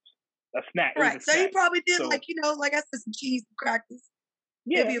d'oeuvres, a snack." Right. So he probably did like I said, some cheese, crackers.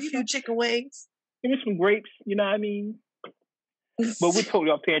 Yeah, maybe a few chicken wings. Give me some grapes. You know what I mean? But we're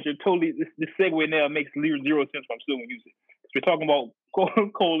totally off tangent. Totally, this segue now makes zero sense. But I'm still gonna use it. We're talking about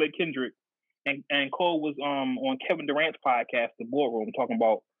Cole and Kendrick, and Cole was on Kevin Durant's podcast, The Boardroom, talking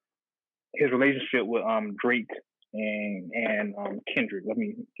about his relationship with Drake and Kendrick. Let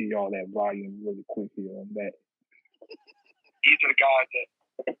me give y'all that volume really quick here on that. These are the guys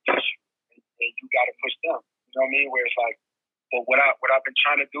that push you, and you got to push them. You know what I mean? Where it's like, but what I've been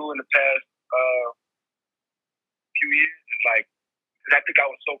trying to do in the past few years is like, because I think I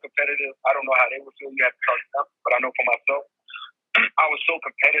was so competitive. I don't know how they would feel. You have to talk to them, but I know for myself, I was so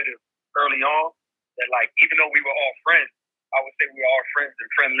competitive early on that like, even though we were all friends, I would say we were all friends and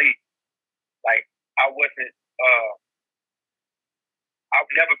friendly. Like I wasn't. I've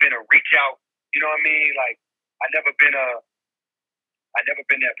never been a reach out. You know what I mean? Like I never been that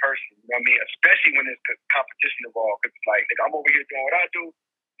person. You know what I mean? Especially when there's competition involved. Because it's like, nigga, I'm over here doing what I do.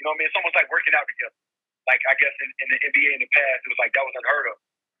 You know what I mean? It's almost like working out together. Like I guess in the NBA in the past, it was like that was unheard of.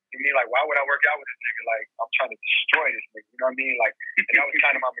 You know what I mean? Like, why would I work out with this nigga? Like, I'm trying to destroy this nigga. You know what I mean? Like, and that was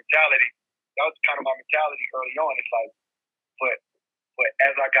kind of my mentality. That was kind of my mentality early on. It's like, but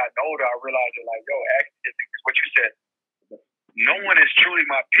as I got older, I realized that like, yo, actually, it's what you said. No one is truly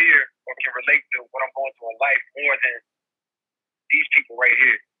my peer or can relate to what I'm going through in life more than these people right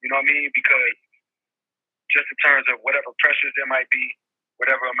here. You know what I mean? Because just in terms of whatever pressures there might be,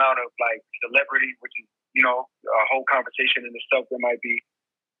 whatever amount of like celebrity, which is, you know, a whole conversation in itself there might be,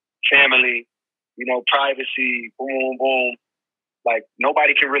 family, you know, privacy, boom, boom, boom. Like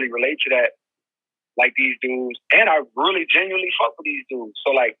nobody can really relate to that like these dudes. And I really genuinely fuck with these dudes.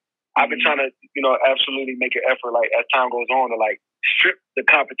 So like I've been trying to, you know, absolutely make an effort like as time goes on to like strip the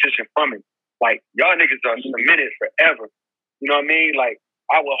competition from it. Like y'all niggas are cemented forever. You know what I mean? Like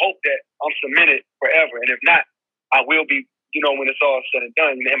I will hope that I'm cemented forever. And if not, I will be, you know, when it's all said and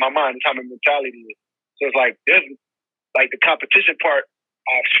done. In my mind, that's how my mentality is. So it's like there's like the competition part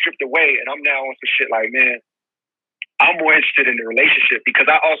I've stripped away, and I'm now on some shit like, man, I'm more interested in the relationship because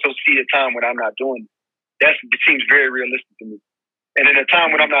I also see a time when I'm not doing it. It seems very realistic to me. And in a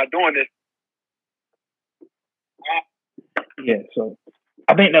time when I'm not doing this. Yeah, so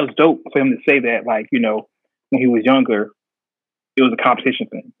I think that was dope for him to say that, like, you know, when he was younger, it was a competition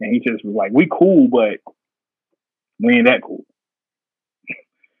thing. And he just was like, we cool, but we ain't that cool.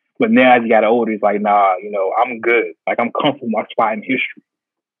 But now as he got older, he's like, nah, you know, I'm good. Like, I'm comfortable with my spot in history.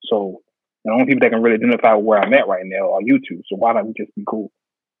 So the only people that can really identify where I'm at right now are you two. So why not we just be cool?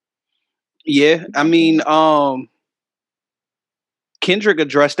 Yeah, I mean, Kendrick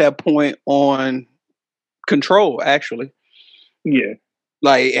addressed that point on Control, actually. Yeah.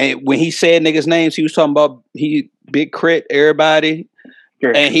 Like, and when he said niggas' names, he was talking about Big Crit, everybody.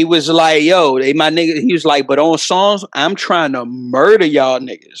 Sure. And he was like, yo, they my niggas. He was like, but on songs, I'm trying to murder y'all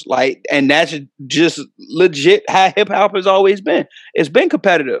niggas. Like, and that's just legit how hip hop has always been. It's been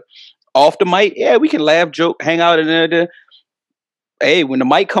competitive. Off the mic, yeah, we can laugh, joke, hang out, and there. Hey, when the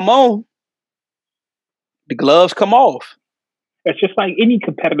mic come on, the gloves come off. It's just like any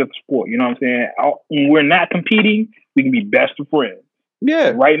competitive sport. You know what I'm saying? When we're not competing, we can be best of friends.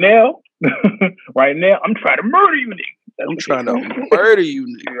 Yeah. Right now, I'm trying to murder you niggas. I'm trying to murder you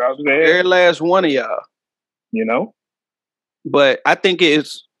niggas. You know what I'm saying? Every last one of y'all. You know? But I think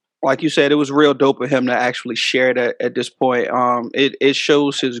it's, like you said, it was real dope of him to actually share that at this point. It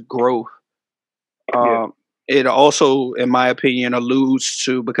shows his growth. it also, in my opinion, alludes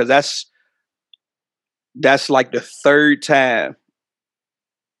to, because that's like the third time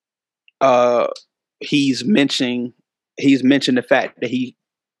he's mentioned the fact that he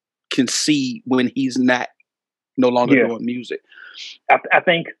can see when he's no longer doing music. I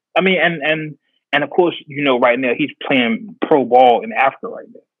think, I mean, and of course, you know, right now he's playing pro ball in Africa right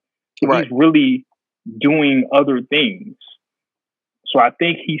now. So right. He's really doing other things. So I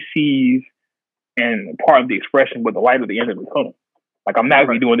think he sees, and part of the expression, with the light at the end of the tunnel. Like, I'm not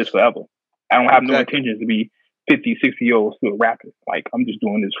going to be doing this forever. I don't have no intentions to be 50, 60 years old still rapping. Like, I'm just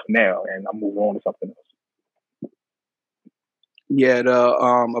doing this for now, and I'm moving on to something else. Yeah,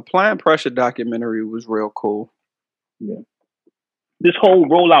 the Applying Pressure documentary was real cool. Yeah. This whole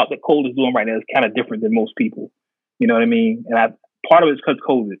rollout that Cole is doing right now is kind of different than most people. You know what I mean? And part of it's because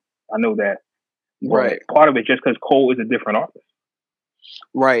COVID. I know that. Right. Part of it just because Cole is a different artist.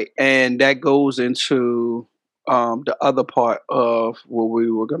 Right. And that goes into the other part of what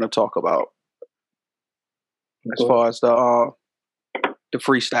we were going to talk about. As far as the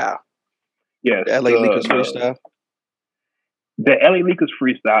freestyle. Yes. The LA Leakers freestyle. The LA Leakers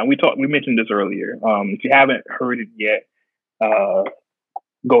freestyle. We mentioned this earlier. If you haven't heard it yet,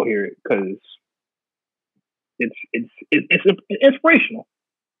 go hear it, because it's inspirational.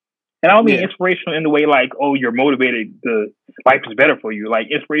 And I don't mean inspirational in the way like, oh, you're motivated, the life is better for you.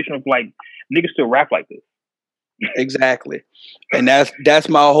 Like, inspirational of like, niggas still rap like this. Exactly. And that's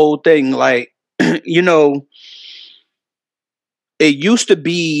my whole thing. Like, you know, it used to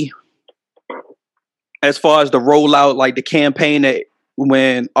be, as far as the rollout, like the campaign, that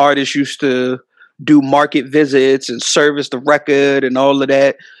when artists used to do market visits and service the record and all of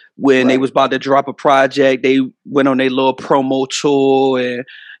that, when they was about to drop a project, they went on their little promo tour, and,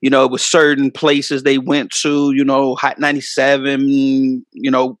 you know, it was certain places they went to, you know, Hot 97,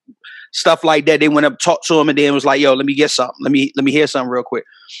 you know, stuff like that. They went up, talked to them, and then was like, yo, let me get something. Let me hear something real quick.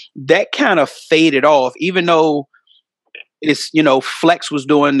 That kind of faded off, even though it's, you know, Flex was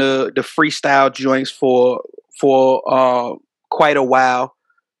doing the freestyle joints for quite a while,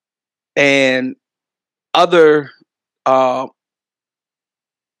 and other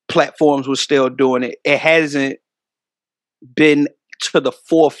platforms were still doing it. It hasn't been to the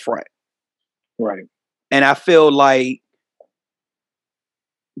forefront. Right. And I feel like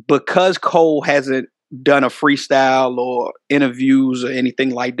because Cole hasn't done a freestyle or interviews or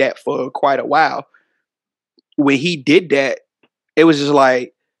anything like that for quite a while, when he did that, it was just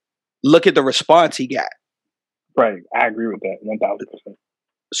like, look at the response he got. Right. I agree with that 1,000%.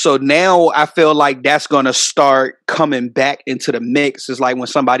 So now I feel like that's going to start coming back into the mix. It's like when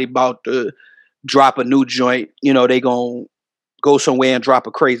somebody about to drop a new joint, you know, they going to go somewhere and drop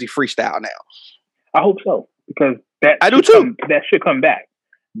a crazy freestyle now. I hope so, because I do too. That should come back.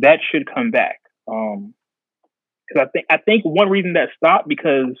 That should come back. Because I think one reason that stopped,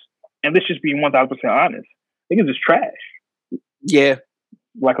 because, and let's just be 1,000% honest, I think it's just trash. Yeah.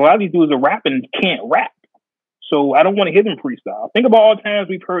 Like, a lot of these dudes are rapping can't rap. So I don't want to hear them freestyle. Think about all the times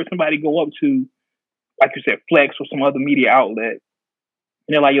we've heard somebody go up to, like you said, Flex or some other media outlet, and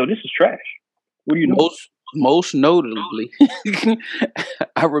they're like, yo, this is trash. What are you doing? Most notably,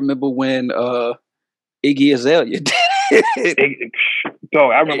 I remember when Iggy Azalea did it. So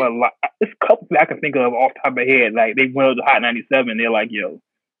I remember a lot. There's a couple I can think of off the top of my head. Like, they went up to Hot 97, they're like, yo,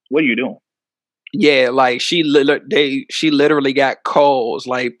 what are you doing? Yeah, like she literally got calls.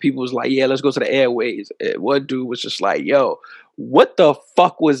 Like, people was like, yeah, let's go to the airways. And one dude was just like, yo, what the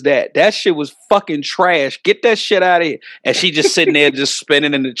fuck was that? That shit was fucking trash. Get that shit out of here. And she just sitting there just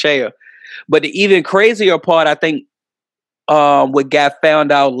spinning in the chair. But the even crazier part, I think, what got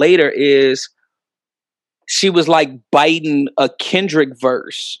found out later is she was like biting a Kendrick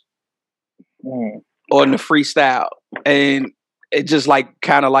verse on the freestyle. And it just like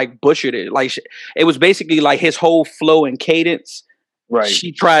kind of like butchered it. Like, it was basically like his whole flow and cadence. Right.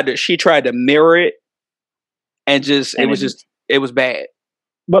 She tried to mirror it, and it was bad.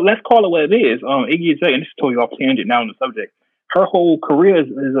 But let's call it what it is. Iggy Azalea, and this is totally off tangent now on the subject. Her whole career is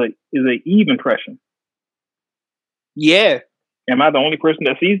a Eve impression. Yeah. Am I the only person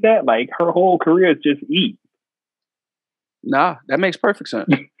that sees that? Like, her whole career is just Eve. Nah, that makes perfect sense.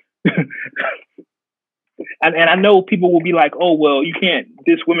 And I know people will be like, oh, well, you can't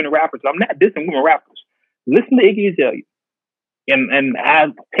diss women rappers. I'm not dissing women rappers. Listen to Iggy Azalea. And I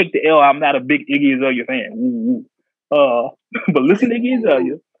take the L. I'm not a big Iggy Azalea fan. But listen to Iggy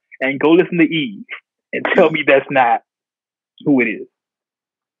Azalea and go listen to Eve and tell me that's not who it is.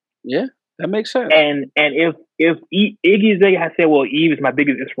 Yeah, that makes sense. And if Iggy Azalea had said, well, Eve is my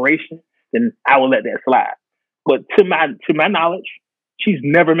biggest inspiration, then I will let that slide. But to my knowledge, she's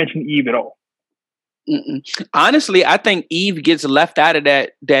never mentioned Eve at all. Honestly, I think Eve gets left out of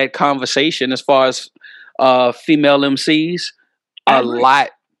that conversation as far as female MCs a lot.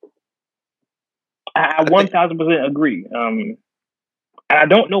 I 1000% agree. And I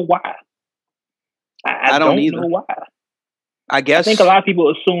don't know why. I don't know why. I guess I think a lot of people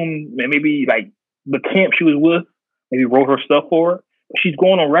assume that maybe like the camp she was with maybe wrote her stuff for her. But she's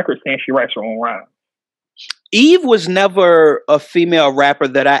going on record saying she writes her own rhymes. Eve was never a female rapper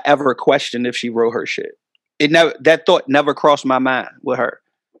that I ever questioned if she wrote her shit. That thought never crossed my mind with her.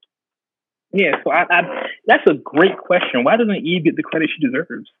 Yeah, so I that's a great question. Why doesn't Eve get the credit she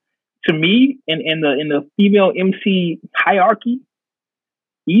deserves? To me, in the female MC hierarchy,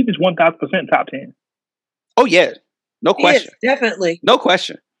 Eve is 1000% top 10. Oh yeah, no question. Yes, definitely, no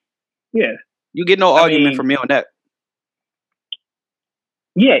question. Yeah, you get no argument from me on that.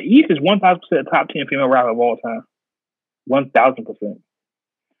 Yeah, Eve is 1000% top 10 female rapper of all time. 1000%.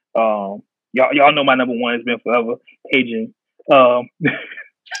 Y'all know my number one has been forever, Cajun.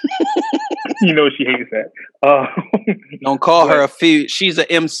 You know she hates that. Don't call her a few. She's an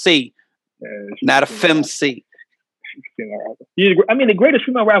MC, not a femc. I mean, the greatest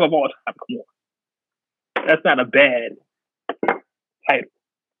female rapper of all time. Come on, that's not a bad title.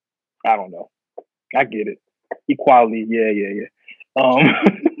 I don't know. I get it. Equality. Yeah.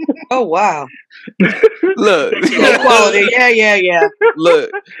 Oh wow! Look, equality. Yeah.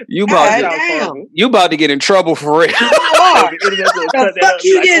 Look, you about to get in trouble for real. The fuck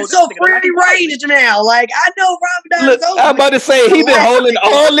you getting so free range now? Like I know Ramadan's over. I'm about to say he been holding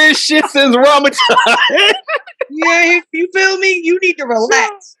all this shit since Ramadan. Yeah, you feel me? You need to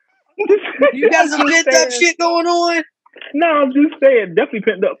relax. You got some pent up shit going on. No, I'm just saying, definitely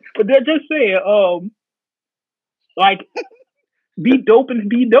pent up. But they're just saying, like. Be dope and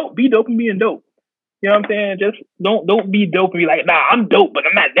be dope. Be dope and being dope. You know what I'm saying? Just don't be dope and be like, nah, I'm dope, but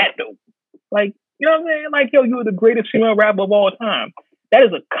I'm not that dope. Like, you know what I'm saying? Like, yo, you're the greatest female rapper of all time. That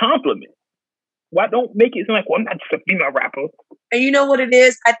is a compliment. Why don't make it seem like, well, I'm not just a female rapper. And you know what it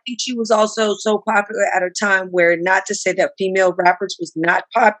is? I think she was also so popular at a time where, not to say that female rappers was not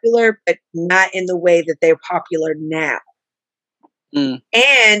popular, but not in the way that they're popular now.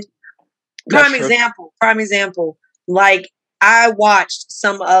 And prime example, like, I watched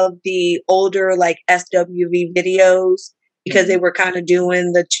some of the older like SWV videos because they were kind of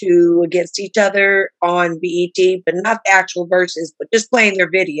doing the two against each other on BET, but not the actual verses, but just playing their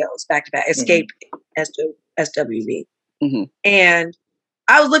videos back to back, Escape SWV. And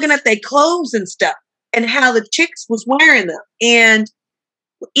I was looking at their clothes and stuff and how the chicks was wearing them. And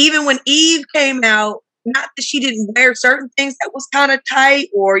even when Eve came out, not that she didn't wear certain things that was kind of tight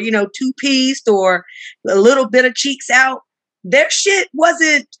or, you know, two-pieced or a little bit of cheeks out, their shit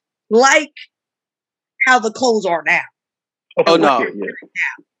wasn't like how the clothes are now. Oh no,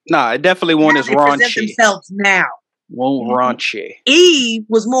 no, it definitely won't as raunchy. Themselves now, won't raunchy. Eve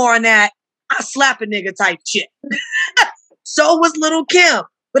was more on that I slap a nigga type shit. So was Little Kim,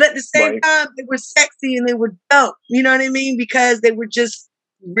 but at the same time, they were sexy and they were dope. You know what I mean? Because they were just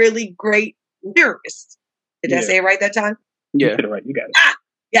really great lyrics. Did I say it right that time? Yeah, you did it right. You got it.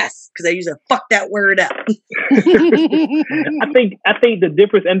 Yes, because I used to fuck that word up. I think the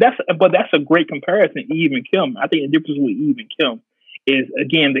difference, and that's a great comparison, Eve and Kim. I think the difference with Eve and Kim is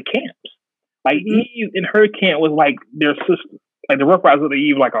again the camps. Like Eve in her camp was like their sister, like the Rough Riders of the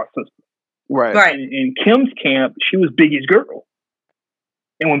Eve, like our sister. Right. And in Kim's camp, she was Biggie's girl,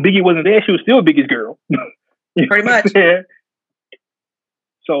 and when Biggie wasn't there, she was still Biggie's girl. Pretty much.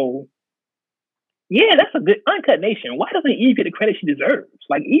 So. Yeah, that's a good Uncut Nation. Why doesn't Eve get the credit she deserves?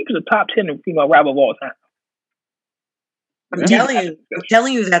 Like Eve is a top 10 female rapper of all time. I'm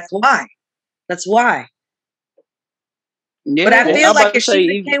telling you, that's why. That's why. Yeah, but I feel like if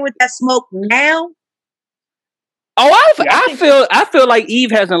she came with that smoke now. Oh, I feel like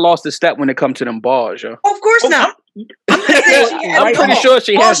Eve hasn't lost a step when it comes to them bars, yo. Of course not. I'm pretty sure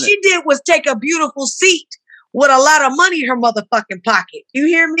she hasn't. All she did was take a beautiful seat with a lot of money in her motherfucking pocket. You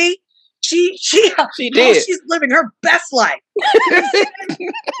hear me? She did. She's living her best life.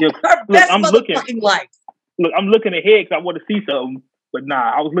 Her best motherfucking life. Look, I'm looking ahead because I want to see something. But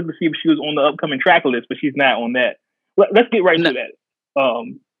nah, I was looking to see if she was on the upcoming track list, but she's not on that. Let's get right to that.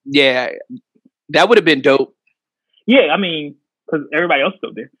 Yeah, that would have been dope. Yeah, I mean, because everybody else is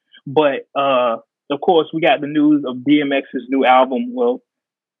up there. But of course, we got the news of DMX's new album,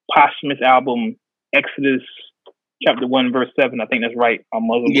 posthumous album, Exodus. Chapter 1, verse 7. I think that's right. I'm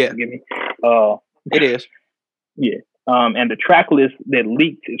Muslim. Forgive me. It is. Yeah. And the track list that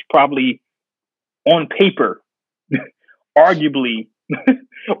leaked is probably on paper, arguably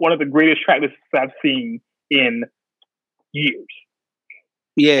one of the greatest track lists I've seen in years.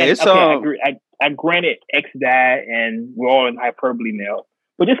 Yeah, and, it's I agree. granted, X died, and we're all in hyperbole now.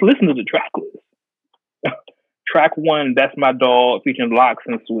 But just listen to the track list. Track 1, That's My Dog, featuring Lox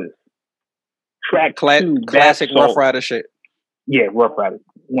and Swiss. Track 2, classic Rough Rider shit. Yeah, Rough Rider,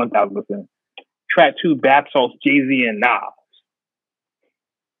 1000%. Track 2, Bath Salts, Jay-Z and Nas.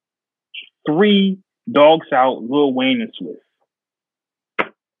 3, Dogs Out, Lil Wayne and Swiss.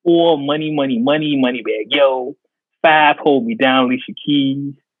 4, Money Bag Yo. 5, Hold Me Down, Alicia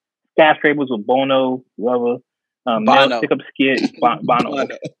Keys. Skyscrapers with Bono, whoever. Male Stick Up Skid, Bono.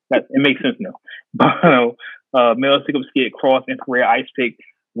 It makes sense now. Bono, Male Stick Up Skid, Cross, Infrared, Ice Pick,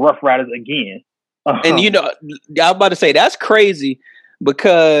 Rough Riders again. And you know, I was about to say that's crazy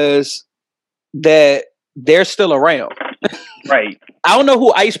because that they're still around. Right. I don't know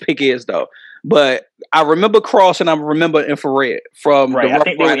who Ice Pick is though, but I remember Cross and I remember Infrared from right. the Rough I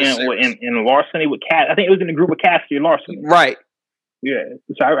think they were in Larceny with Cass. I think it was in the group with Cassidy and Larceny. Right. Yeah.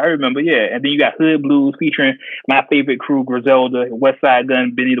 So I remember. Yeah. And then you got Hood Blues featuring my favorite crew, Griselda, Westside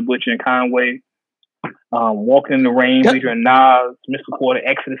Gun, Benny the Butcher, and Conway. Walking in the Rain featuring Nas, Mr. Porter,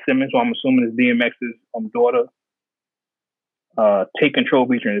 Exodus Simmons, who I'm assuming is DMX's daughter. Take Control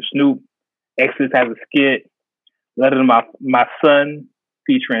featuring Snoop. Exodus has a skit. Letter to My Son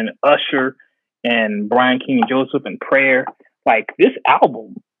featuring Usher and Brian King Joseph and Prayer. Like this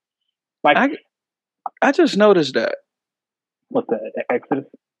album, like I just noticed that. What's that? Exodus?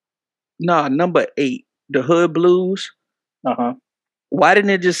 Nah, number 8, the Hood Blues. Why didn't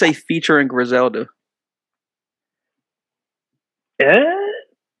it just say featuring Griselda?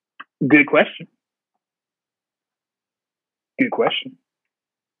 Good question.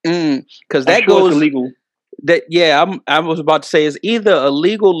 Because that goes illegal. That I was about to say is either a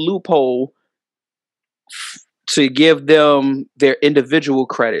legal loophole to give them their individual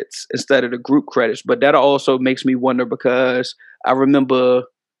credits instead of the group credits, but that also makes me wonder because I remember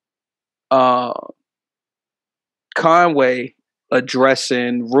Conway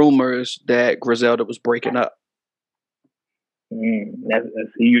addressing rumors that Griselda was breaking up.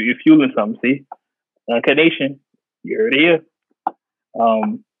 You're fueling something. See, Nation, you're here.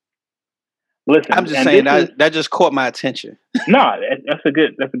 Listen, I'm just saying that just caught my attention. No, that's a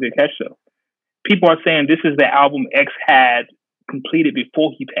good catch though. People are saying this is the album X had completed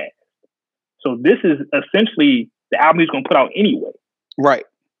before he passed. So this is essentially the album he's going to put out anyway. Right.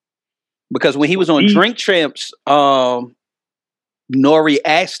 Because when he was on Drink Champs, Nori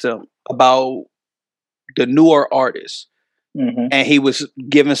asked him about the newer artists. Mm-hmm. And he was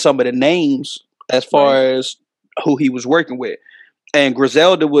giving some of the names as far as who he was working with. And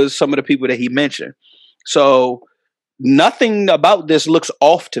Griselda was some of the people that he mentioned. So nothing about this looks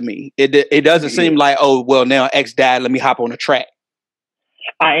off to me. It doesn't seem like, oh, well, now X died, let me hop on a track.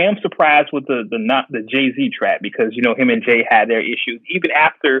 I am surprised with the Jay-Z track because, you know, him and Jay had their issues. Even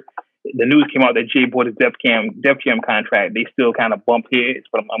after the news came out that Jay bought his Def Jam contract, they still kind of bump heads,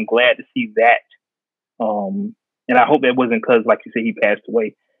 but I'm glad to see that. And I hope that wasn't because, like you said, he passed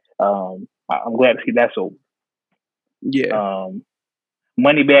away. I'm glad to see that's over. Yeah.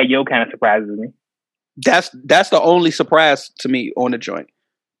 Money Bag Yo kind of surprises me. That's the only surprise to me on the joint.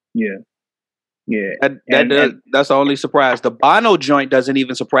 Yeah. Yeah. That's the only surprise. The Bono joint doesn't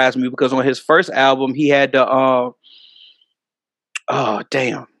even surprise me because on his first album, he had the, oh,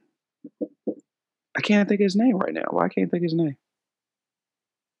 damn. I can't think of his name right now. Why can't I think of his name?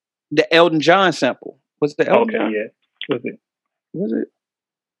 The Elton John sample. Was it Elton John? Yeah. Was it?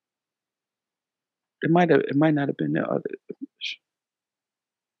 It might not have been the other.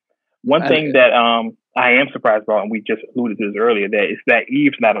 One thing that I am surprised about, and we just alluded to this earlier, that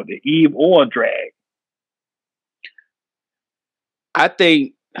Eve's not on the Eve or Drag. I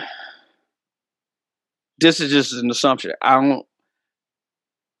think this is just an assumption. I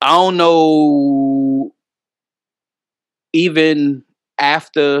don't know. Even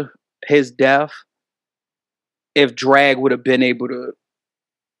after his death, if Drag would have been able to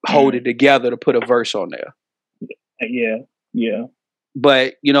hold it together to put a verse on there. Yeah.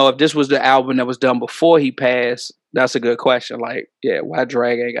 But, you know, if this was the album that was done before he passed, that's a good question. Like, why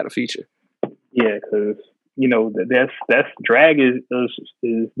Drag ain't got a feature? Yeah, because, you know, that's Drag is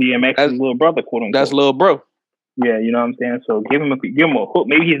DMX's little brother, quote unquote. That's little bro. Yeah, you know what I'm saying? So give him a hook.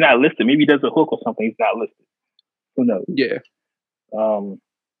 Maybe he's not listed. Maybe he does a hook or something. He's not listed. Who knows? Yeah.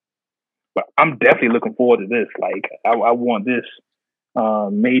 But I'm definitely looking forward to this. Like, I want this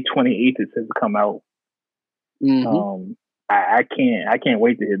May 28th. It says to come out. Mm-hmm. I can't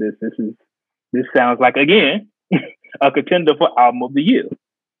wait to hear this. This sounds like, again, a contender for album of the year.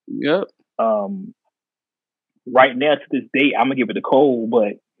 Yep. Right now to this date, I'm gonna give it to Cole,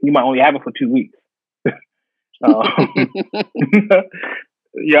 but he might only have it for 2 weeks.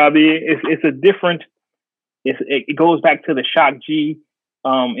 Yeah, I mean, it's a different. It goes back to the Shock G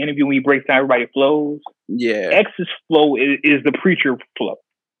interview when he breaks down everybody flows. Yeah. X's flow is the preacher flow.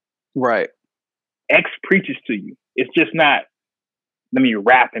 Right. X preaches to you. It's just not, let me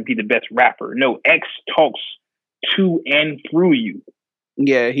rap and be the best rapper. No, X talks to and through you.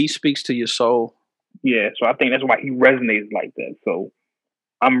 Yeah, he speaks to your soul. Yeah, so I think that's why he resonates like that. So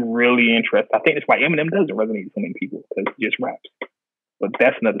I'm really interested. I think that's why Eminem doesn't resonate with so many people, because he just raps. But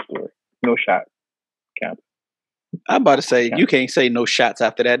that's another story. No shot. Count. I'm about to say, you can't say no shots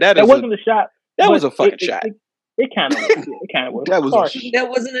after that. That wasn't a shot. That was a fucking shot. It kind of was. It kind of was. That was that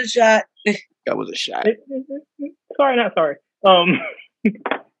wasn't a shot. That was a shot. Sorry, not sorry. It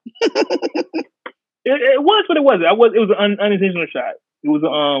was what it was. It was an unintentional shot. It was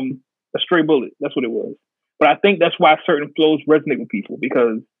a stray bullet. That's what it was. But I think that's why certain flows resonate with people,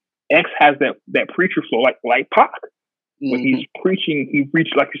 because X has that preacher flow, like Pac. When he's preaching, he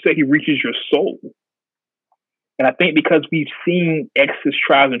reaches, like you said, he reaches your soul. And I think because we've seen X's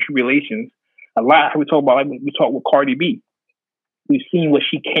trials and tribulations, a lot, we talk with Cardi B. We've seen what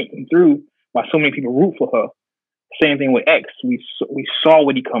she came through, why so many people root for her. Same thing with X. We saw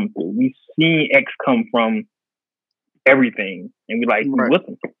what he come through. We've seen X come from everything, and we with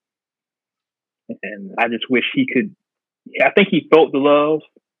him. And I just wish he could. I think he felt the love.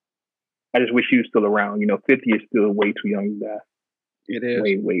 I just wish he was still around. 50 is still way too young to die. It is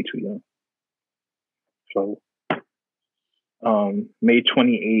way too young. So, May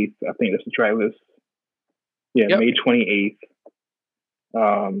 28th, I think that's the track list. Yeah, yep. May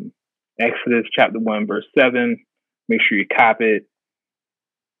 28th. Exodus chapter 1, verse 7. Make sure you cop it.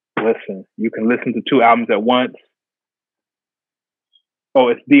 Listen, you can listen to 2 albums at once. Oh,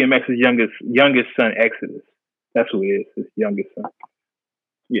 it's DMX's youngest son, Exodus. That's who he is, his youngest son.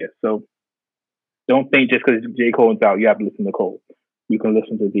 Yeah, so don't think just because J. Cole's out, you have to listen to Cole. You can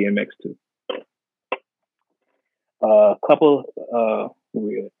listen to DMX too.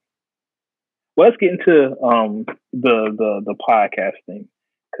 Let's get into the podcast thing,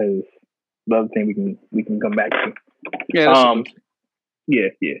 because the other thing we can come back to. Yeah.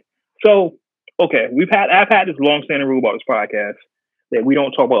 So, okay, I've had this long-standing rule about this podcast that we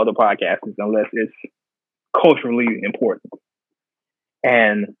don't talk about other podcasts unless it's culturally important.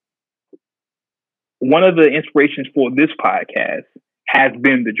 And one of the inspirations for this podcast has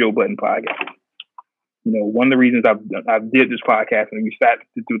been the Joe Budden podcast. One of the reasons I've did this podcast and we started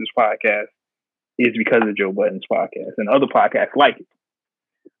to do this podcast is because of Joe Budden's podcast and other podcasts like it.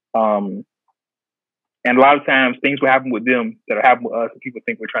 And a lot of times things will happen with them that are happening with us, and people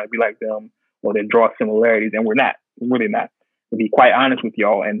think we're trying to be like them or they draw similarities, and we're not. We're really not. To be quite honest with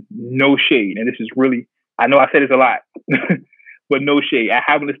y'all, and no shade. And this is really, I know I said this a lot, but no shade. I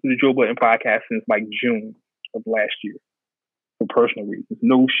haven't listened to the Joe Budden podcast since June of last year for personal reasons.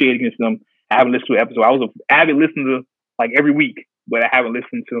 No shade against them. I haven't listened to an episode. I was an avid listener every week, but I haven't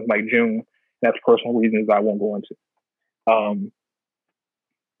listened since June. That's personal reasons I won't go into.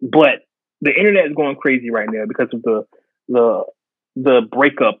 But the internet is going crazy right now because of the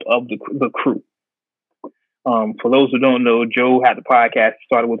breakup of the crew. For those who don't know, Joe had the podcast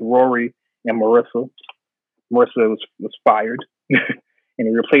started with Rory and Marissa. Marissa was fired, and he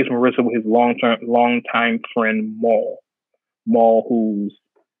replaced Marissa with his longtime friend Maul. Maul, who's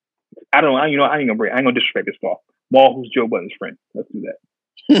I ain't gonna disrespect this Maul. Maul, who's Joe Budden's friend. Let's do that.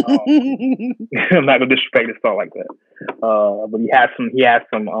 I'm not gonna disrespect his thought like that. But he has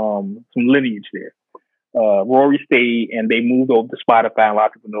some lineage there. Rory stayed, and they moved over to Spotify. And a lot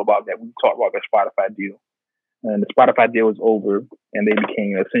of people know about that. We talked about that Spotify deal, and the Spotify deal was over, and they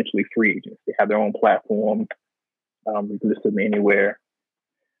became essentially free agents. They have their own platform. You can listen to them anywhere.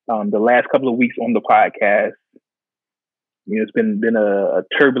 The last couple of weeks on the podcast, it's been a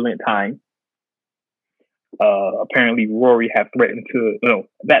turbulent time. Apparently Rory had threatened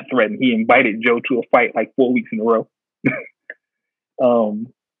he invited Joe to a fight 4 weeks in a row.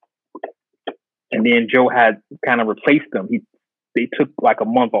 And then Joe had kind of replaced them. They took a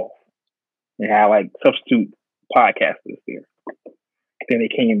month off and had substitute podcasters there. Then they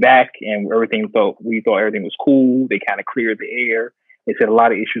came back and we thought everything was cool. They kind of cleared the air. They said a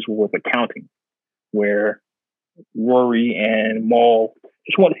lot of issues were with accounting, where Rory and Maul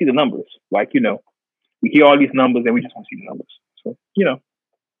just want to see the numbers. We hear all these numbers and we just want to see the numbers. So,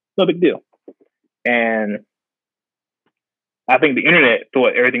 no big deal. And I think the internet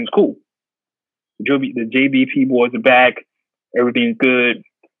thought everything's cool. The JBP boys are back. Everything's good.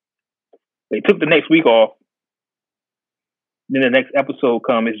 They took the next week off. Then the next episode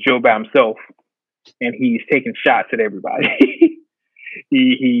comes, it's Joe by himself. And he's taking shots at everybody.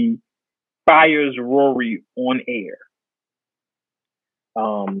 He fires Rory on air.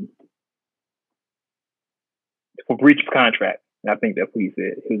 for breach of contract. And I think that's what he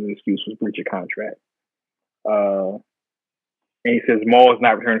said. His excuse was breach of contract. And he says Maul is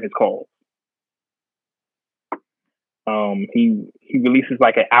not returning his calls. He releases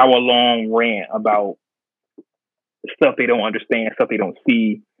like an hour-long rant about stuff they don't understand, stuff they don't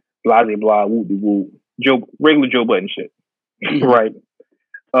see, blah blah blah, woo woo, regular Joe Budden shit, right?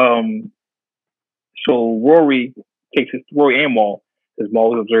 So Rory and Maul, because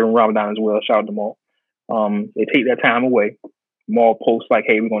Maul was observing Ramadan as well. Shout out to Maul. They take that time away. Maul posts like,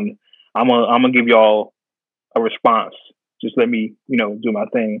 "Hey, I'm gonna give y'all a response. Just let me, do my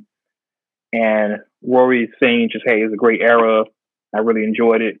thing." And Rory's saying just, "Hey, it's a great era. I really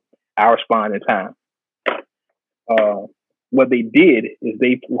enjoyed it. I'll respond in time." What they did is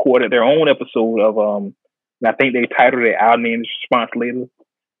they recorded their own episode of and I think they titled it "I'll Name This Response Later,"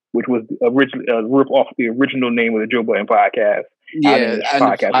 which was originally rip off the original name of the Joe Budden podcast. Yeah,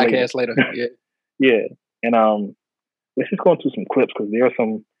 podcast later. Yeah, yeah. And let's just go into some clips because there are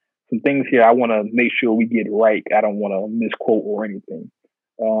some things here I want to make sure we get right. I don't want to misquote or anything.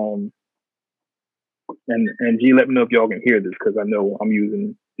 And G, let me know if y'all can hear this because I know I'm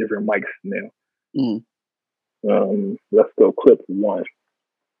using different mics now. Let's go clip 1.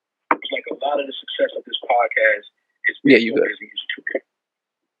 Like a lot of the success of this podcast is his music career,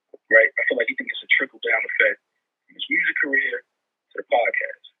 right? I feel like he thinks it's a trickle down effect from his music career to the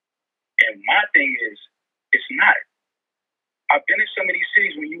podcast. And my thing is, it's not. I've been in some of these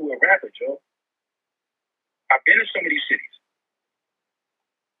cities when you were a rapper, Joe. I've been in some of these cities.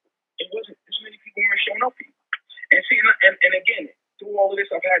 It wasn't as many people weren't showing up for you. And see, and again, through all of this,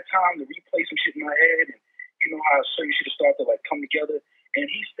 I've had time to replay some shit in my head, and you know how certain shit start to like come together. And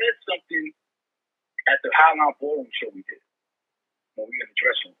he said something at the Highline Ballroom show we did when we were in the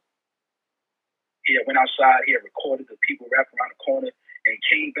dressing room. He went outside, he had recorded the people wrapped around the corner, and he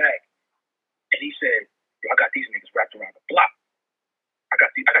came back and he said, "Yo, I got these niggas wrapped around the block. I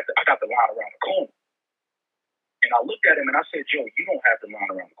got the line around the corner." And I looked at him and I said, "Joe, you don't have the line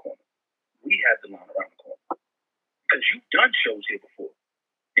around the corner. We have the line around the corner. Because you've done shows here before,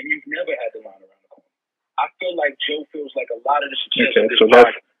 and you've never had the line around the corner." I feel like Joe feels like a lot of the success of this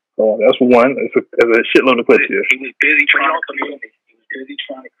podcast. That's one. It's a shitload of clips here. He was busy trying to create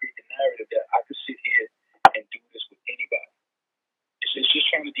the narrative that I could sit here and do this with anybody. It's just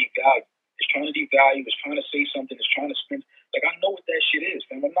trying to devalue. It's trying to devalue. It's trying to say something. It's trying to spin. Like, I know what that shit is,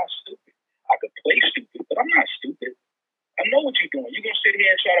 fam. I'm not stupid. I could play stupid, but I'm not stupid. I know what you're doing. You're going to sit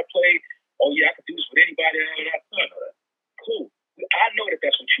here and try to play, "Oh, yeah, I could do this with anybody." No. Cool. I know that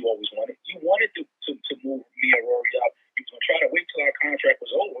that's what you always wanted. You wanted to move me and Rory out. You was going to try to wait till our contract was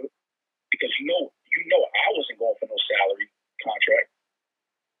over because you know I wasn't going for no salary contract.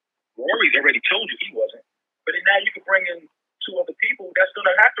 Rory's already told you he wasn't. But then now you can bring in 2 other people that's going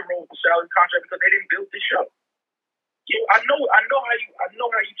to have to roll with the salary contract because they didn't build this show. I know how you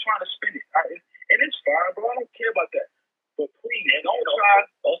trying to spin it. And it's fine, bro. I don't care about that. But please, don't try.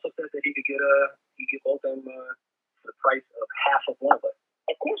 Also said that he could get both of them for the price of half of one of us.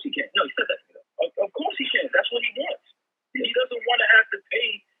 Of course he can. No, he said that. Of course he can. That's what he wants. He doesn't want to have to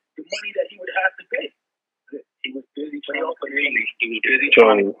pay the money that he would have to pay. He was busy trying to put in. He was busy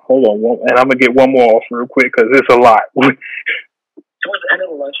trying to. Hold on, and I'm gonna get one more off real quick because it's a lot. Towards the end of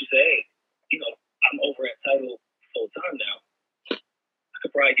the lunch, you say, "Hey, I'm over at Tidal full time now. I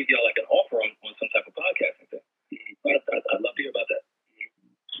could probably give y'all like an offer on some type of podcasting thing." I'd love to hear about that.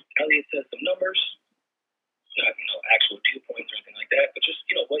 Elliot said some numbers, not actual deal points or anything like that, but just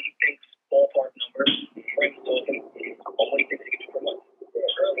what he thinks, ballpark numbers. Frank's talking on what he thinks he can do per month.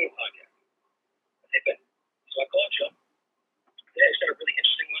 Early in podcast. I say, "Bet." So I called Joe. Yeah, it's got a really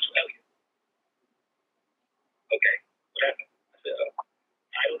interesting lunch with Elliot. Okay, what happened? I said,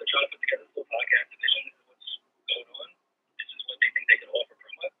 Tidal, they're trying to put together a full podcast division. This is what's going on. This is what they think they can offer per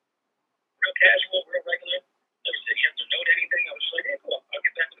month. Real casual, real regular. Never said yes or no to anything. I was just like, "Hey, cool. I'll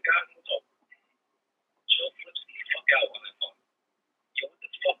get back with the guys and we'll talk." Joe flips the fuck out on that phone. "Yo, what the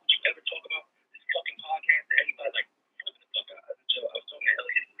fuck would you ever talk about this fucking podcast to anybody?" Like, flipping the fuck out. I said, "Joe, I was talking to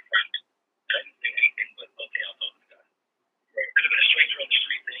Elliot and friend. I didn't say anything, but okay, I'll talk to the guy." Right. Could have been a stranger on the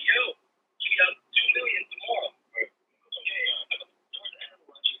street saying, "Yo, you got $2 million tomorrow." Right. Okay, towards the end of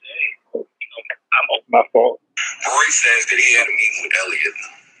the lunch, he said, "Hey, I'm open." My fault. Rory says that he had a meeting with Elliot.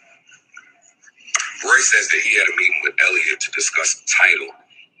 To discuss the title,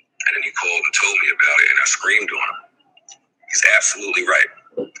 and then he called and told me about it, and I screamed on him. He's absolutely right.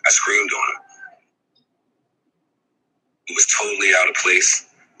 I screamed on him. It was totally out of place.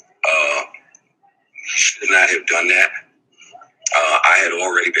 He should not have done that. I had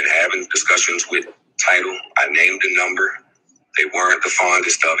already been having discussions with Tidal. I named a number. They weren't the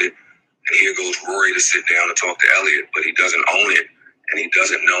fondest of it. And here goes Rory to sit down and talk to Elliot, but he doesn't own it, and he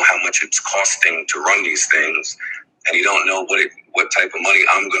doesn't know how much it's costing to run these things, and he don't know what type of money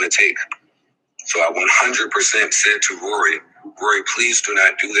I'm going to take. So I 100% said to Rory, please do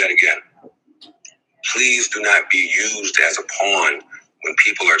not do that again. Please do not be used as a pawn when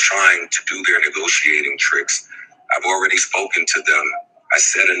people are trying to do their negotiating tricks. I've already spoken to them. I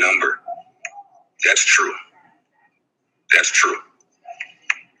said a number. That's true. That's true.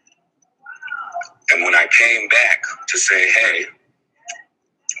 And when I came back to say, hey,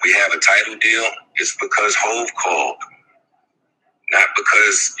 we have a title deal, it's because Hove called. Not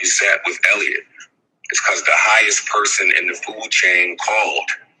because you sat with Elliot. It's because the highest person in the food chain called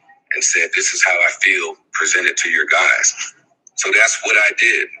and said, this is how I feel, present it to your guys. So that's what I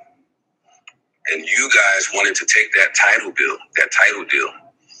did. And you guys wanted to take that title deal. That title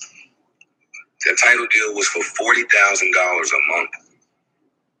deal was for $40,000 a month.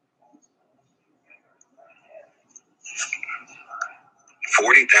 $40,000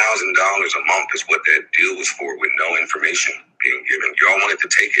 a month is what that deal was for, with no information being given. Y'all wanted to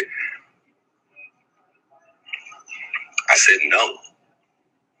take it. I said no.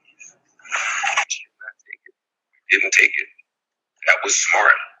 Didn't take it. That was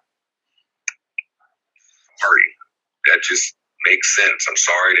smart. Sorry. That just makes sense. I'm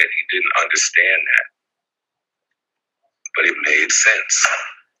sorry that he didn't understand that. But it made sense.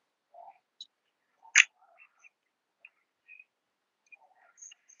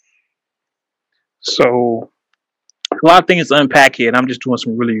 So a lot of things to unpack here, and I'm just doing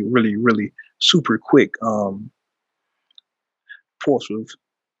some really, really, really super quick course of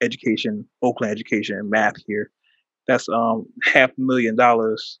education, Oakland education and math here. That's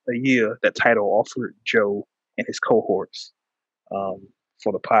 $500,000 a year that Tidal offered Joe and his cohorts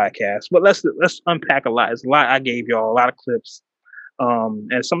for the podcast. But let's unpack a lot. There's a lot I gave y'all, a lot of clips,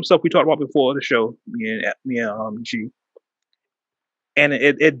 and some stuff we talked about before the show. Me and G. And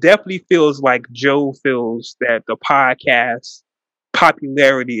it definitely feels like Joe feels that the podcast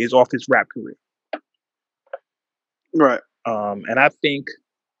popularity is off his rap career. Right. And I think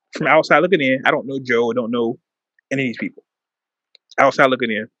from outside looking in, I don't know Joe, I don't know any of these people. Outside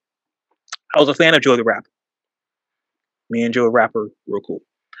looking in, I was a fan of Joe the Rapper. Me and Joe the Rapper, real cool.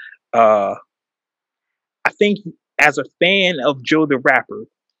 I think as a fan of Joe the Rapper,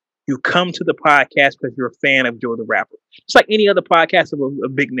 you come to the podcast because you're a fan of Joe the Rapper. It's like any other podcast of a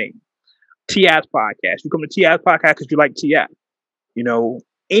big name. T.I.'s podcast. You come to T.I.'s podcast because you like T.I. You know,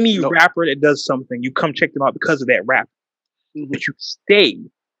 any rapper that does something, you come check them out because of that rapper. Mm-hmm. But you stay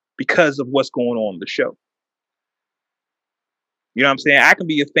because of what's going on in the show. You know what I'm saying? I can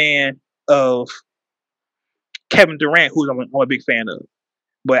be a fan of Kevin Durant, who I'm a big fan of.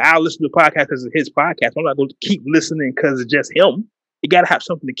 But I'll listen to the podcast because of his podcast. I'm not going to keep listening because it's just him. You got to have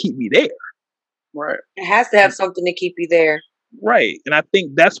something to keep me there. Right. It has to have something to keep you there. Right. And I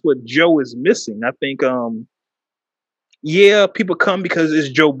think that's what Joe is missing. I think, people come because it's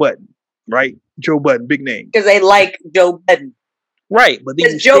Joe Budden, right? Joe Budden, big name. Because they like Joe Budden. Right. But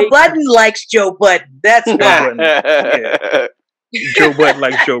because Joe Budden likes Joe Budden. That's why. Joe Budden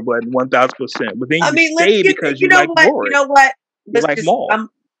likes Joe Budden, 1,000%. But then you stay because you like Rory. You know what? You like Maul. I'm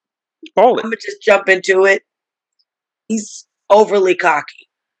going to just jump into it. He's overly cocky.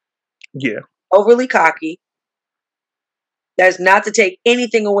 Yeah. Overly cocky. That's not to take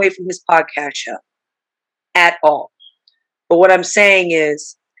anything away from his podcast show at all. But what I'm saying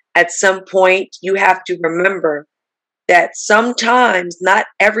is, at some point, you have to remember that sometimes not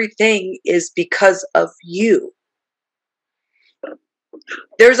everything is because of you.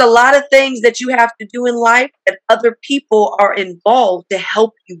 There's a lot of things that you have to do in life that other people are involved to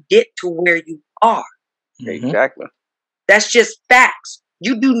help you get to where you are. Exactly. That's just facts.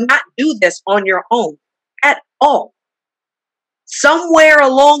 You do not do this on your own at all. Somewhere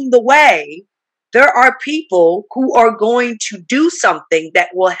along the way, there are people who are going to do something that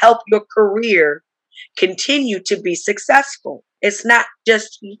will help your career continue to be successful. It's not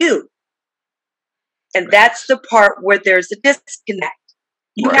just you. And that's the part where there's a disconnect.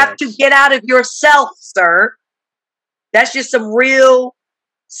 You have to get out of yourself, sir. That's just some real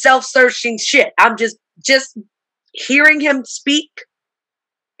self-searching shit. I'm just hearing him speak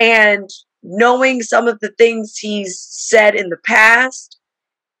and knowing some of the things he's said in the past.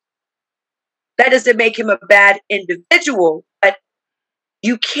 That doesn't make him a bad individual, but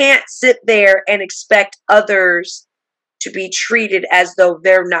you can't sit there and expect others to be treated as though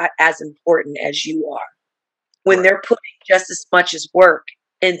they're not as important as you are when they're putting just as much as work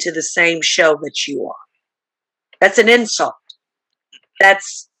into the same show that you are. That's an insult.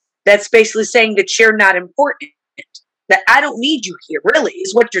 That's basically saying that you're not important. That I don't need you here, really,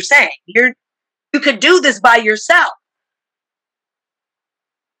 is what you're saying. You could do this by yourself.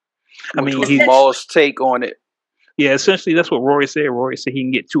 I mean, he's Maul's take on it. Yeah, essentially that's what Rory said. Rory said he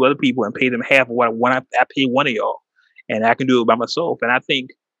can get 2 other people and pay them half of what I pay one of y'all, and I can do it by myself. And I think,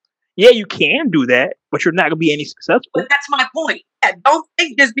 yeah, you can do that, but you're not gonna be any successful. But that's my point. Yeah, don't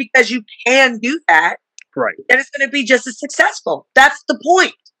think just because you can do that, right, that it's going to be just as successful. That's the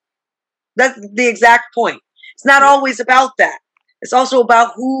point. That's the exact point. It's not always about that. It's also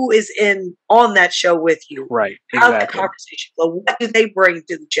about who is on that show with you. Right. How's the conversation flow? What do they bring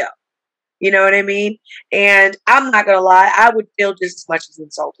to the show? You know what I mean? And I'm not gonna lie, I would feel just as much as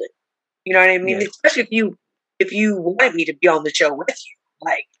insulted. You know what I mean? Yeah. Especially if you wanted me to be on the show with you.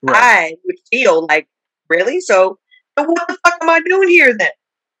 Like, I would feel like, really? So what the fuck am I doing here then?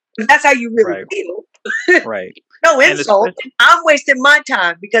 If that's how you really feel. Right. No insult. I'm wasting my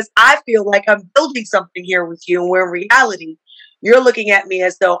time because I feel like I'm building something here with you, and where in reality, you're looking at me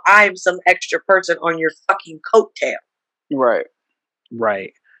as though I'm some extra person on your fucking coattail. Right.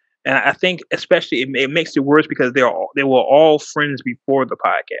 Right. And I think especially it makes it worse because they were all friends before the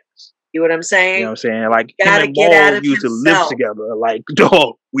podcast. You know what I'm saying? You know what I'm saying? Like, him and Maul used to live together. Like,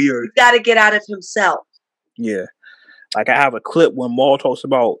 dog, weird. You got to get out of himself. Yeah. Like, I have a clip when Maul talks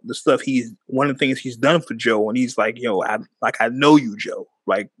about the stuff one of the things he's done for Joe, and he's like, yo, I know you, Joe.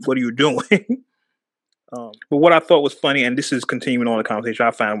 Like, what are you doing? But what I thought was funny, and this is continuing on the conversation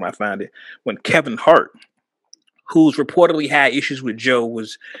I found when I found it, when Kevin Hart, who's reportedly had issues with Joe,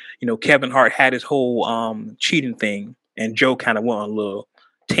 was, Kevin Hart had his whole cheating thing, and Joe kind of went on a little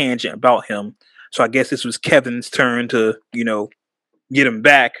tangent about him. So I guess this was Kevin's turn to, get him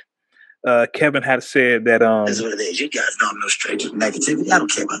back. Kevin had said that that's what it is. You guys know I'm no stranger to negativity. I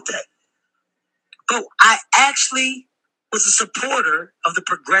don't care about that. But I actually was a supporter of the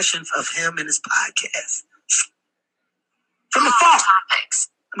progression of him and his podcast. From afar.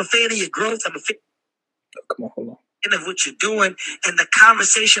 I'm a fan of your growth. I'm a fan hold on. Of what you're doing and the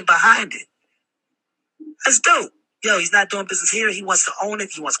conversation behind it. That's dope. Yo, he's not doing business here. He wants to own it.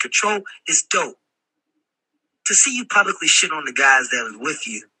 He wants control. It's dope. To see you publicly shit on the guys that was with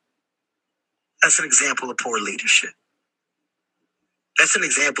you, that's an example of poor leadership. That's an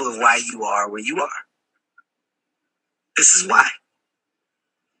example of why you are where you are. This is why.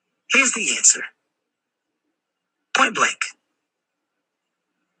 Here's the answer. Point blank.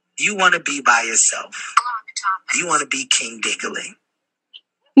 You want to be by yourself. You want to be King Dingaling.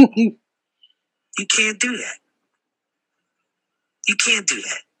 You can't do that. You can't do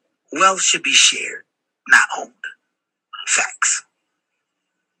that. Wealth should be shared, not owned. Facts.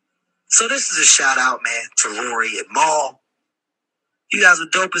 So this is a shout out, man, to Rory and Maul. You guys were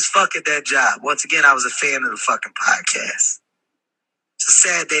dope as fuck at that job. Once again, I was a fan of the fucking podcast. It's a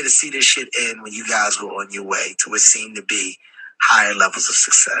sad day to see this shit end when you guys were on your way to what seemed to be higher levels of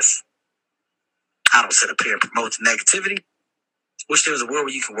success. I don't sit up here and promote the negativity. Wish there was a world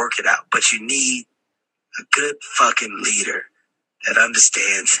where you can work it out. But you need a good fucking leader that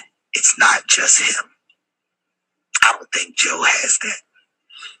understands it's not just him. I don't think Joe has that.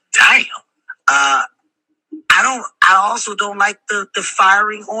 Damn. I also don't like the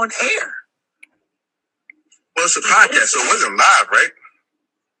firing on air. Well, it's a podcast, so it wasn't live, right?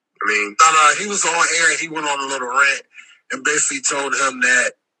 I mean, no, he was on air and he went on a little rant and basically told him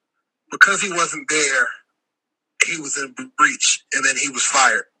that because he wasn't there, he was in breach, and then he was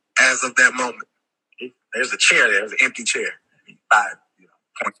fired as of that moment. There's a chair there. There's an empty chair.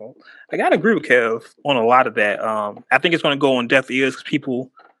 I gotta agree with Kev on a lot of that. I think it's going to go on deaf ears because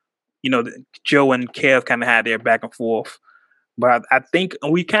people, Joe and Kev kind of had their back and forth. But I think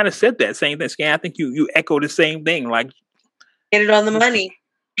we kind of said that same thing. Scan, I think you echo the same thing. Like, hit it on the money,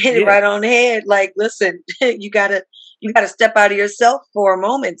 hit it right on the head. Like, listen, you gotta step out of yourself for a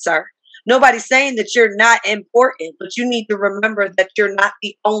moment, sir. Nobody's saying that you're not important, but you need to remember that you're not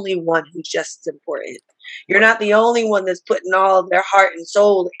the only one who's just as important. You're not the only one that's putting all their heart and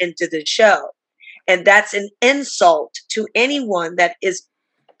soul into the show. And that's an insult to anyone that is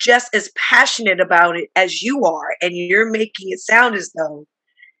just as passionate about it as you are. And you're making it sound as though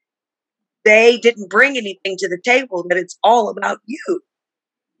they didn't bring anything to the table, that it's all about you.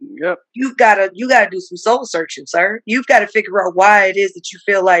 Yep. You gotta do some soul searching, sir. You've got to figure out why it is that you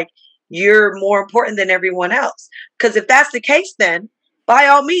feel like you're more important than everyone else. Because if that's the case, then by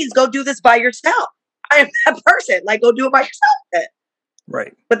all means, go do this by yourself. I am that person. Like, go do it by yourself then.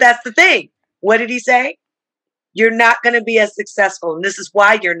 Right. But that's the thing. What did he say? You're not going to be as successful. And this is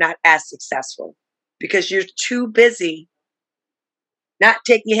why you're not as successful. Because you're too busy not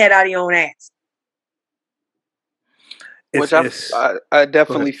taking your head out of your own ass. Which I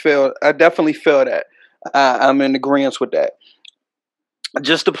definitely feel. I definitely feel that. I'm in agreement with that.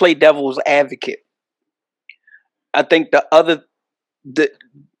 Just to play devil's advocate, I think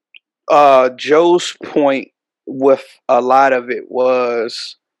Joe's point with a lot of it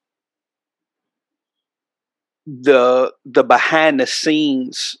was the behind the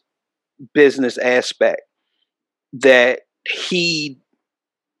scenes business aspect that he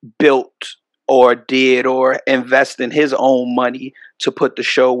built or did or invest in his own money to put the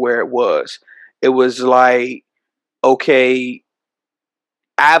show where it was. It was like, okay,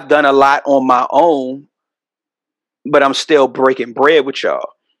 I've done a lot on my own, but I'm still breaking bread with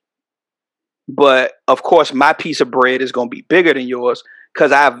y'all. But of course, my piece of bread is going to be bigger than yours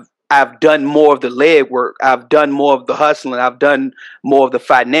because I've done more of the legwork. I've done more of the hustling. I've done more of the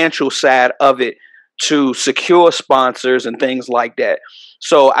financial side of it to secure sponsors and things like that.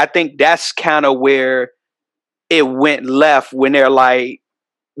 So I think that's kind of where it went left when they're like,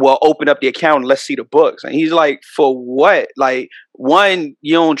 well, open up the account and let's see the books. And he's like, for what? Like, one,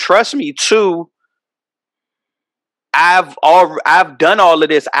 you don't trust me. Two, I've done all of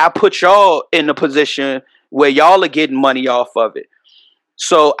this. I put y'all in a position where y'all are getting money off of it.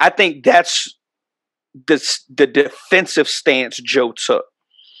 So I think that's the defensive stance Joe took.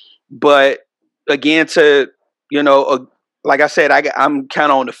 But again, like I said, I'm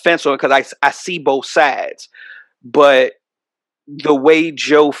kind of on the fence on it because I see both sides. But the way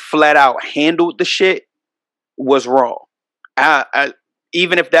Joe flat out handled the shit was wrong. I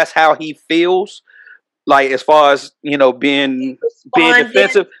even if that's how he feels, like as far as being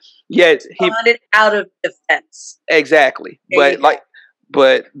defensive, yeah, he responded out of defense. Exactly,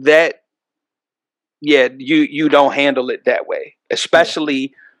 but that, yeah, you don't handle it that way,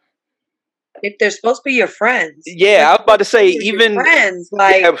 especially if they're supposed to be your friends. Yeah, I was about to say, even friends,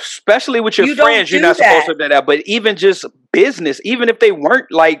 like, especially with your friends, you're not supposed to do that. But even just business, even if they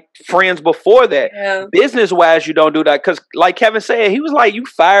weren't like friends before that, business wise, you don't do that because, like Kevin said, he was like, you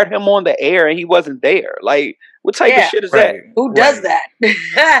fired him on the air and he wasn't there. Like, what type of shit is that? Who does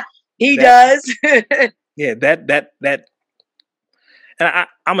that? He does. Yeah, that. And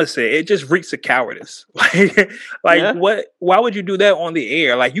I'm gonna say it just reeks of cowardice. What? Why would you do that on the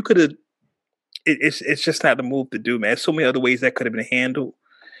air? Like, you could have. It's just not the move to do, man. There's so many other ways that could have been handled.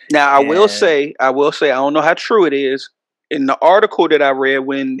 Now, I will say, I don't know how true it is. In the article that I read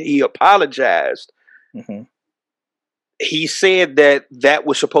when he apologized, he said that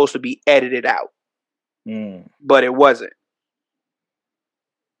was supposed to be edited out, but it wasn't.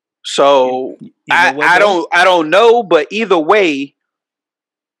 So I don't know, but either way,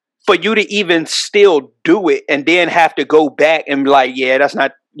 for you to even still do it and then have to go back and be like,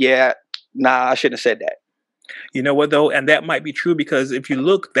 nah, I shouldn't have said that. You know what, though? And that might be true because if you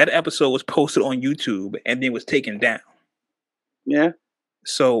look, that episode was posted on YouTube and then was taken down. Yeah.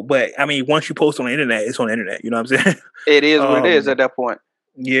 So, but I mean, once you post on the internet, it's on the internet. You know what I'm saying? It is what it is at that point.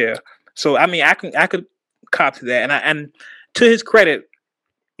 Yeah. So, I mean, I could cop to that. And to his credit,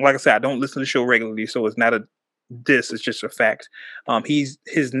 like I said, I don't listen to the show regularly, so it's not a diss. It's just a fact. His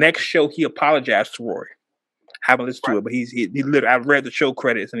next show, he apologized to Roy. Haven't listened to it, but he literally, I've read the show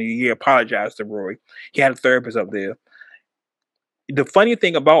credits and he apologized to Roy. He had a therapist up there. The funny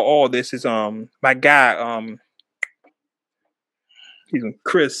thing about all this is my guy, he's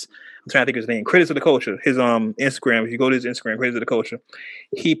Chris, I'm trying to think of his name, Critics of the Culture, his Instagram, if you go to his Instagram, Critics of the Culture,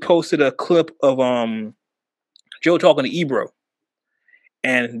 he posted a clip of Joe talking to Ebro.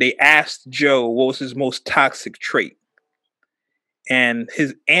 And they asked Joe what was his most toxic trait. And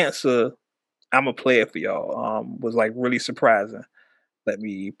his answer, I'm gonna play it for y'all. Was like really surprising. Let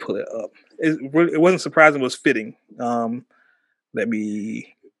me pull it up. It wasn't surprising. It was fitting. Let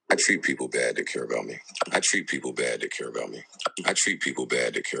me. I treat people bad that care about me. I treat people bad that care about me. I treat people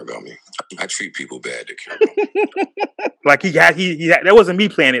bad that care about me. I treat people bad that care about me. Like he had that wasn't me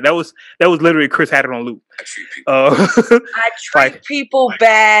playing it. That was literally Chris had it on loop. I treat people. I treat people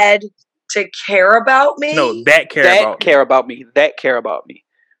bad to care about me. No, that care about me. That care about me.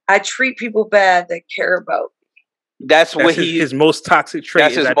 I treat people bad that care about me. That's what his most toxic trait.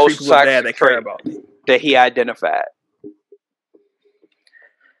 That's his most toxic that care about me. That he identified.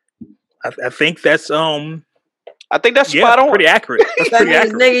 I think that's I think that's spot on. Pretty accurate. That's pretty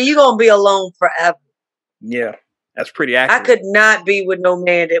accurate. Nigga, you gonna be alone forever. Yeah, that's pretty accurate. I could not be with no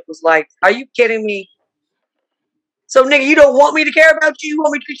man that was like, "Are you kidding me?" So, nigga, you don't want me to care about you? You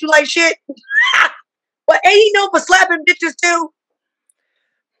want me to treat you like shit? But ain't he known for slapping bitches too?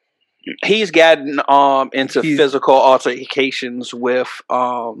 He's gotten into physical altercations with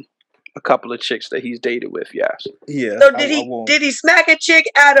a couple of chicks that he's dated with. Yes. Yeah. So did he smack a chick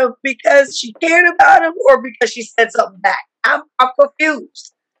out of because she cared about him or because she said something back? I'm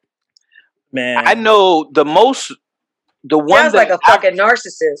confused. Man, I know the one sounds like a fucking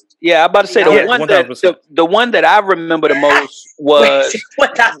narcissist. Yeah, I'm about to say the one that I remember the most was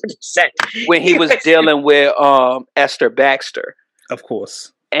 1,000% when he was dealing with Esther Baxter. Of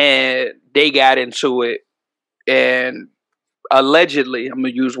course. And they got into it, and allegedly, I'm gonna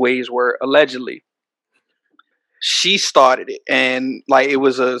use Wade's word, allegedly, she started it, and like it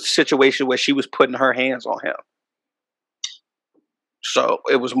was a situation where she was putting her hands on him. So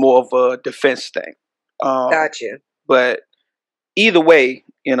it was more of a defense thing. Gotcha. But either way,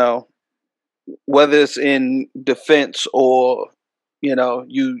 you know, whether it's in defense or, you know,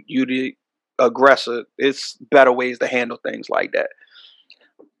 you the aggressor, it's better ways to handle things like that.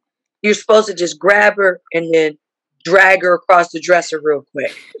 You're supposed to just grab her and then drag her across the dresser real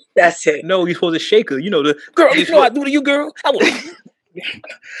quick. That's it. No, you're supposed to shake her. You know the girl. You know what I do to you, girl. That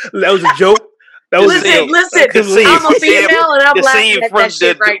was a joke. Listen. I'm a female and I'm laughing at that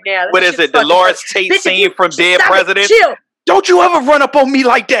shit right now. What is it? The Lawrence Tate scene from Dead Presidents? Don't you ever run up on me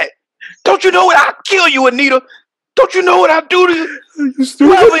like that. Don't you know what? I'll kill you, Anita. Don't you know what I do to you?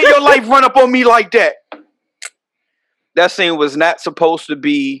 Whoever in your life run up on me like that. That scene was not supposed to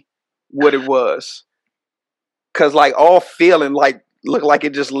be what it was. Cause like all feeling like looked like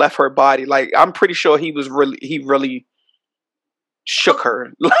it just left her body. Like I'm pretty sure he really shook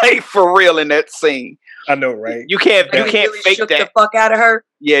her. Like for real in that scene. I know, right? You can't really fake shook that. The fuck out of her.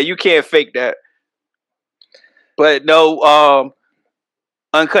 Yeah, you can't fake that. But no,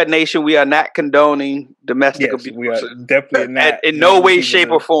 Uncut Nation, we are not condoning domestic abuse. We are definitely not. In no way, shape,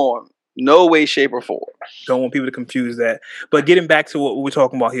 or form. No way, shape, or form. Don't want people to confuse that. But getting back to what we're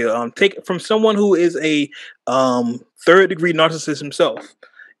talking about here, take it from someone who is a third-degree narcissist himself.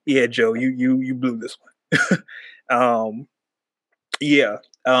 Yeah, Joe, you blew this one.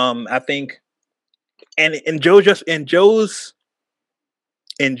 I think, and in Joe's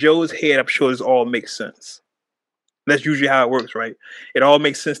head, I'm sure this all makes sense. That's usually how it works, right? It all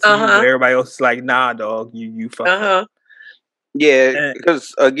makes sense to you, but everybody else is like, nah, dog, you fucked up. Yeah,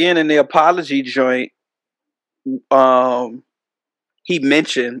 because again, in the apology joint, he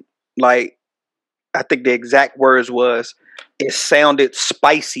mentioned, like, I think the exact words was, it sounded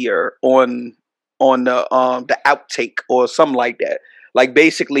spicier on the outtake or something like that. Like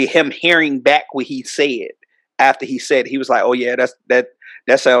basically him hearing back what he said after he said it, he was like, oh yeah, that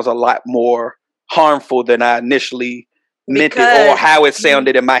sounds a lot more harmful than I initially meant it, or how it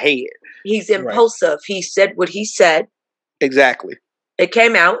sounded in my head. He's impulsive. Right. He said what he said. Exactly. It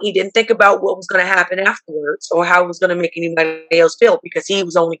came out. He didn't think about what was going to happen afterwards or how it was going to make anybody else feel because he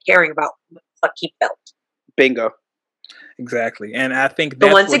was only caring about what he felt. Bingo. Exactly. And I think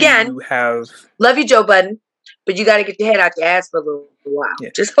that's once again, you have... Love you, Joe Budden, but you got to get your head out your ass for a little while. Yeah.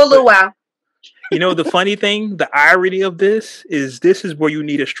 Just for a little while. You know, the funny thing, the irony of this is where you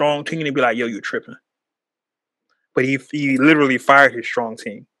need a strong team to be like, yo, you're tripping. But he literally fired his strong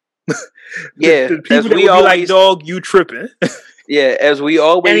team. Yeah. the people that would be like, dog, you tripping. Yeah, as we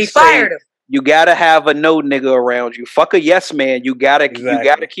always and he say, fired him. You gotta have a no nigga around you. Fuck a yes man. You gotta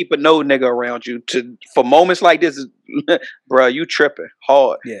keep a no nigga around you for moments like this. Bro, you tripping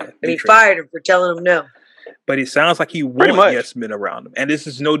hard. Yeah, and he fired him for telling him no. But it sounds like he wants yes men around him. And this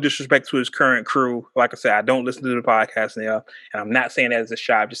is no disrespect to his current crew. Like I said, I don't listen to the podcast now, and I'm not saying that as a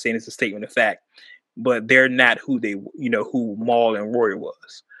shot. I'm just saying it's a statement of fact. But they're not who who Maul and Roy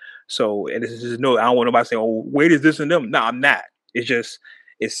was. So, and this is I don't want nobody saying, "Oh, wait, is this and them?" No, I'm not. It's just,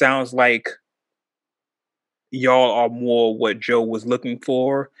 it sounds like y'all are more what Joe was looking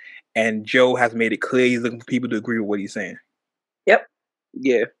for, and Joe has made it clear he's looking for people to agree with what he's saying. Yep.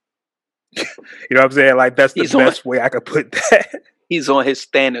 Yeah. You know what I'm saying? Like, that's the best way I could put that. He's on his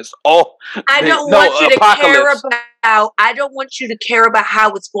standards. Oh, I don't want you to care about. I don't want you to care about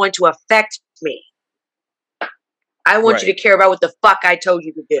how it's going to affect me. I want you to care about what the fuck I told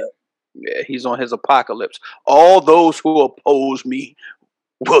you to do. Yeah, he's on his apocalypse. All those who oppose me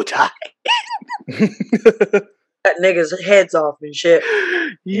will die. That niggas' heads off and shit.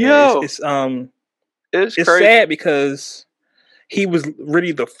 Yo, it's crazy. sad because he was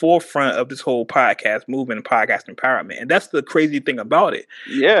really the forefront of this whole podcast movement and podcast empowerment, and that's the crazy thing about it.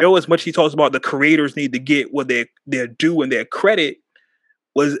 Yeah, as much he talks about the creators need to get what their due and their credit,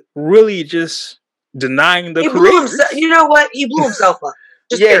 was really just denying the creators. You know what? He blew himself up.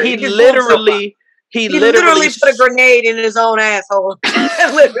 Yeah, he literally put a grenade in his own asshole.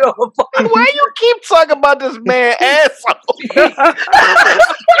 Why you keep talking about this man asshole?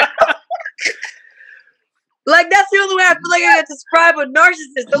 Like, that's the only way I feel like I got to describe a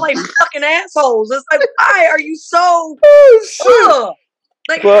narcissist. They're like fucking assholes. It's like, why are you so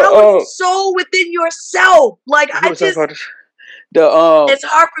like, how are you so within yourself? Like, It's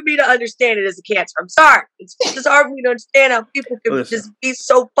hard for me to understand it as a cancer. I'm sorry. It's just hard for me to understand how people can just be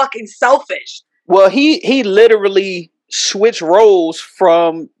so fucking selfish. Well, he literally switched roles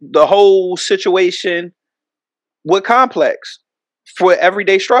from the whole situation with Complex for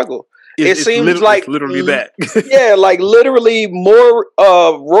Everyday Struggle. It seems like literally that. Yeah, like literally more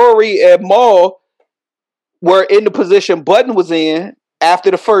Rory and Mal were in the position Button was in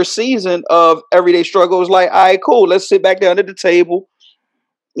after the first season of Everyday Struggle. It was like, all right, cool, let's sit back down at the table,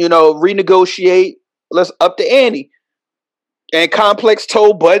 renegotiate, let's up the ante. And Complex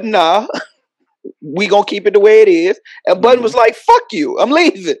told Button, nah, we gonna keep it the way it is. And Button was like, fuck you, I'm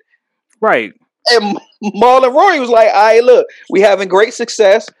leaving. Right. And Mal and Rory was like, all right, look, we having great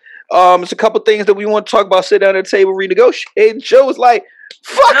success. It's a couple things that we want to talk about, sit down at the table, renegotiate. And Joe was like,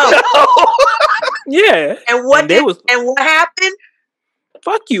 fuck no. Yeah. And what happened?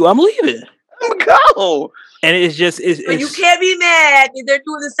 Fuck you, I'm leaving. I'm gone. And it's just you can't be mad. They're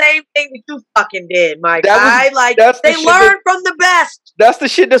doing the same thing that you fucking did, my guy. They learned from the best. That's the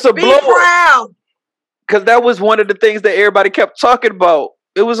shit that's a blow. Be proud. Because that was one of the things that everybody kept talking about.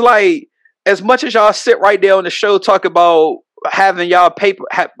 It was like, as much as y'all sit right there on the show talk about having y'all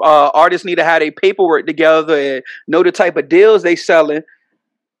artists need to have their paperwork together and know the type of deals they selling,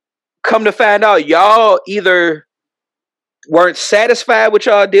 come to find out y'all either weren't satisfied with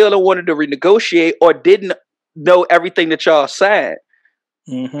y'all deal and wanted to renegotiate, or didn't know everything that y'all signed.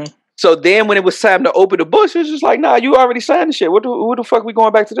 Mm-hmm. So then when it was time to open the books, it was just like, nah, you already signed the shit. What the fuck we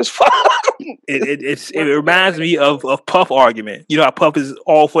going back to this for? It reminds me of Puff argument. You know how Puff is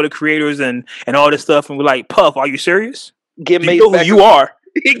all for the creators and all this stuff, and we're like, Puff, are you serious? Give do you know who you are?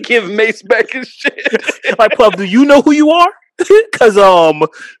 He give Mace back his shit. Like, Puff, do you know who you are? Because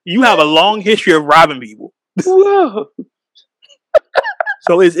you have a long history of robbing people. Whoa.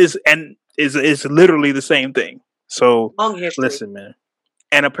 So it's literally the same thing. So long history. Listen, man.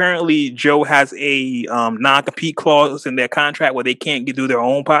 And apparently Joe has a non-compete clause in their contract where they can't do their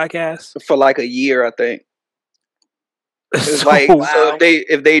own podcast for like a year, I think. It's so, like so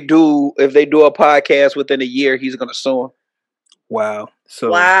if they do a podcast within a year, he's gonna sue them. Wow.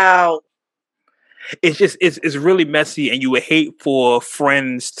 So it's just it's really messy, and you would hate for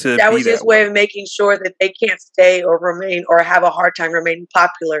friends to. That was his way of making sure that they can't stay or remain or have a hard time remaining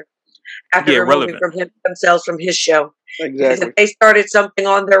popular after removing themselves from his show. Exactly. Because if they started something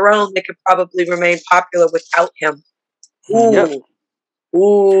on their own, they could probably remain popular without him. Ooh. Yep.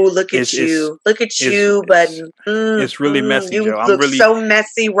 Ooh, look at you. Look at you, Button. It's really messy, you Joe. I'm look really so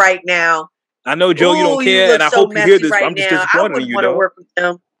messy right now. I know, Joe, you don't care, and I hope you hear this. Right I'm just disappointed in you, though. Work with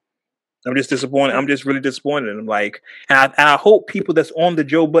them. I'm just disappointed. I'm just really disappointed. I'm like, and I hope people that's on the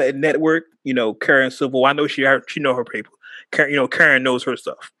Joe Button network, Karen Civil, I know she know her people. Karen knows her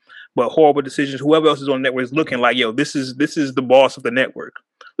stuff. But Horrible Decisions, whoever else is on the network is looking like, yo, this is the boss of the network.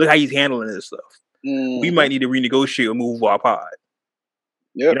 Look how he's handling this stuff. We might need to renegotiate or move our pod.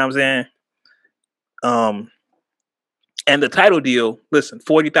 Yep. You know what I'm saying? And the title deal, listen,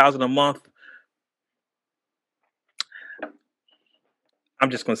 $40,000 a month. I'm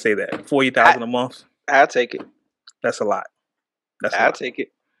just gonna say that $40,000 a month. I'll take it. That's a lot. I'll take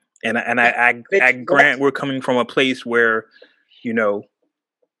it. And I grant we're coming from a place where, $40,000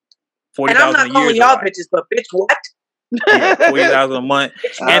 and I'm not calling y'all bitches, but bitch, what? Yeah, $40,000 a month,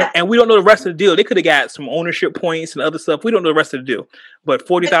 and we don't know the rest of the deal. They could have got some ownership points and other stuff. We don't know the rest of the deal, but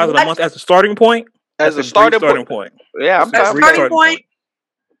 $40,000 a month as a starting point. As a starting point. Yeah, I'm a starting point.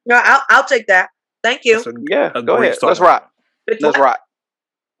 No, I'll take that. Thank you. Go ahead. Let's rock. Let's rock.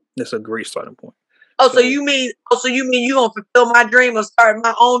 That's a great starting point. So you mean you gonna fulfill my dream of starting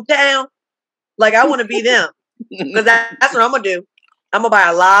my own town? Like I want to be them, because that's what I'm gonna do. I'm gonna buy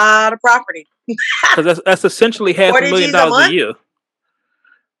a lot of property. Because that's essentially $500,000 a year.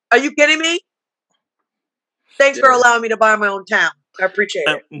 Are you kidding me? Thanks for allowing me to buy my own town. I appreciate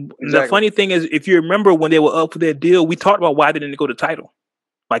it. Exactly. The funny thing is, if you remember when they were up for their deal, we talked about why they didn't go to title.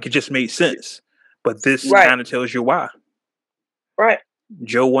 Like, it just made sense. But this kind of tells you why. Right.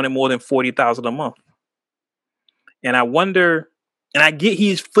 Joe wanted more than $40,000 a month. And I wonder, and I get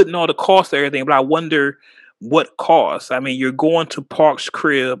he's footing all the costs and everything, but I wonder what costs. I mean, you're going to Park's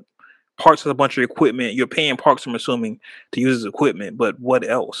crib. Parks has a bunch of equipment. You're paying Parks, I'm assuming, to use his equipment. But what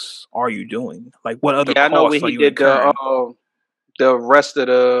else are you doing? Like, what other costs I know when he did the rest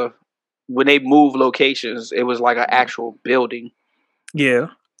of when they moved locations, it was like an actual building. Yeah.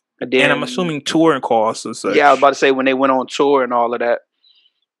 And I'm assuming touring costs and such. Yeah, I was about to say when they went on tour and all of that.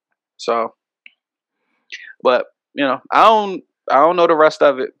 So, but I don't know the rest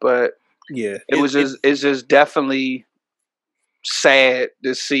of it, but yeah, it's just definitely sad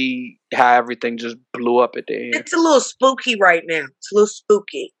to see how everything just blew up at the end. It's a little spooky right now. It's a little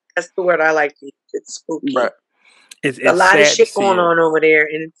spooky. That's the word I like to use. It's spooky. Right. It's a lot of shit going it. on over there,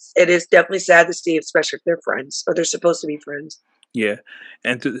 and it is definitely sad to see, especially if they're friends or they're supposed to be friends. Yeah,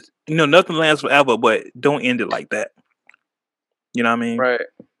 and nothing lasts forever, but don't end it like that. You know what I mean? Right.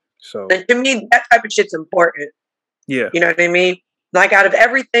 So, and to me, that type of shit's important. Yeah. You know what I mean? Like, out of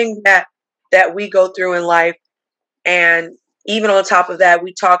everything that we go through in life, and even on top of that,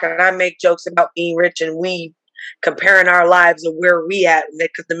 we talk and I make jokes about being rich, and we comparing our lives of where we at,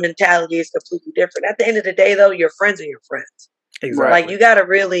 because the mentality is completely different. At the end of the day, though, your friends are your friends. Exactly. Like, you got to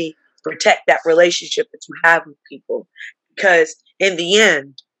really protect that relationship that you have with people, because in the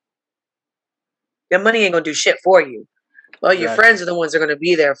end, your money ain't gonna do shit for you. Well, your friends are the ones that are gonna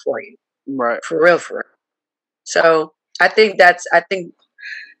be there for you. Right. For real, for real. So I think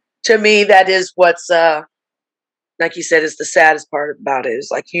to me, that is what's like you said, is the saddest part about it. Is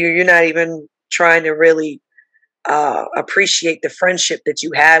like you're not even trying to really appreciate the friendship that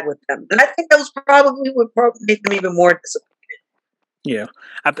you had with them. And I think that would probably make them even more disappointed. Yeah.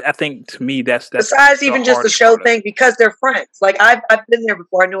 I think to me that's besides even just the show thing, because they're friends. Like I've been there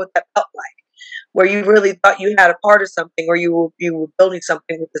before. I know what that felt like, where you really thought you had a part of something, or you were building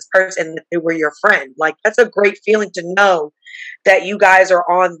something with this person, and they were your friend. Like, that's a great feeling to know that you guys are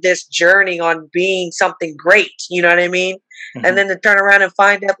on this journey on being something great. You know what I mean? Mm-hmm. And then to turn around and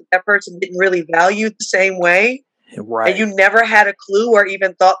find out that person didn't really value it the same way. Right. And you never had a clue or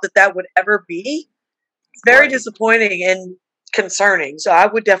even thought that would ever be. It's very disappointing and concerning. So I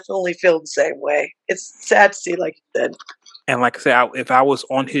would definitely feel the same way. It's sad to see, like you said. And like I said, if I was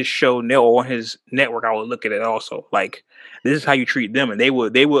on his show or on his network, I would look at it also. Like, this is how you treat them. And they were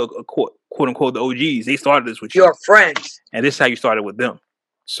quote unquote the OGs. They started this with you. Your friends. And this is how you started with them.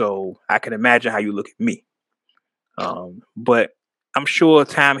 So I can imagine how you look at me. But I'm sure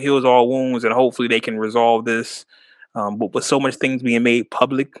time heals all wounds, and hopefully they can resolve this. But with so much things being made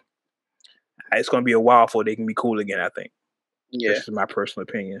public, it's going to be a while before they can be cool again, I think. Yeah. This is my personal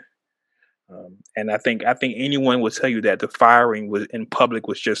opinion. And I think anyone would tell you that the firing was in public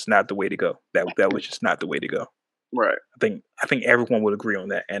was just not the way to go. That was just not the way to go. Right. I think everyone would agree on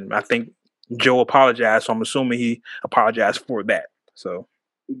that. And I think Joe apologized, so I'm assuming he apologized for that. So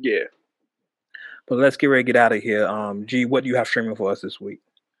yeah. But let's get ready to get out of here. G, what do you have streaming for us this week?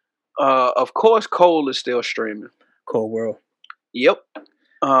 Of course, Cole is still streaming. Cold World. Yep.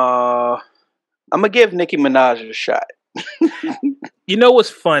 I'm gonna give Nicki Minaj a shot. You know what's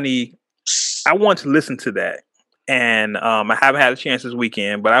funny? I want to listen to that, and I haven't had a chance this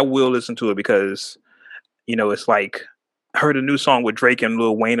weekend, but I will listen to it because, it's like I heard a new song with Drake and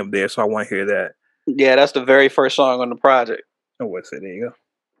Lil Wayne up there, so I want to hear that. Yeah, that's the very first song on the project. Oh, what's it? There you go.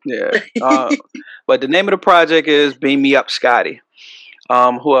 Yeah. But the name of the project is Beam Me Up, Scotty.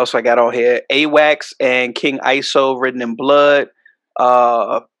 Who else I got on here? AWAX and King ISO, Written in Blood.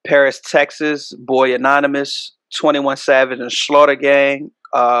 Paris, Texas, Boy Anonymous, 21 Savage and Slaughter Gang.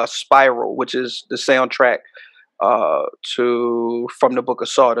 Spiral, which is the soundtrack from the Book of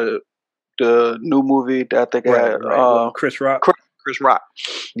Saw, the new movie that I think had Chris Rock. Chris Rock.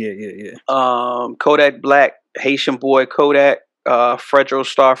 Yeah. Kodak Black, Haitian Boy Kodak, Fredro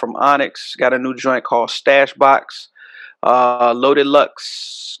Starr from Onyx got a new joint called Stash Box. Loaded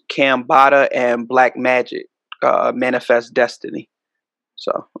Lux, Cambada, and Black Magic, Manifest Destiny.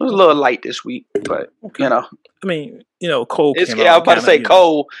 So it was a little light this week, but I mean, Cole. I was about to say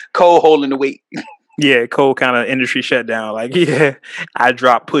Cole holding the weight. Yeah, Cole kind of industry shutdown. Like, yeah, I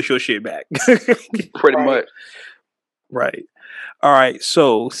drop, push your shit back. Pretty much. Right. All right.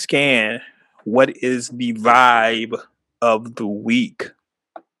 So, Scan, what is the vibe of the week?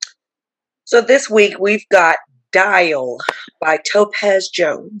 So this week we've got Dial by Topaz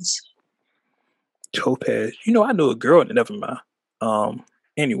Jones. Topaz. I know a girl. Never mind.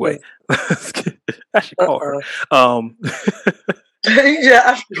 Anyway, I should call her. Yeah,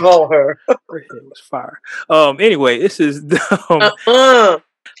 I should call her. It was fire. Anyway, this is you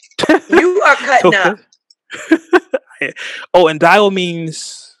are cutting up. Oh, and Dial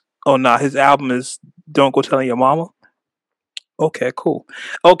means his album is Don't Go Telling Your Mama. Okay, cool.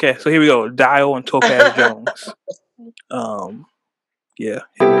 Okay, so here we go. Dial and Topaz Jones. Yeah.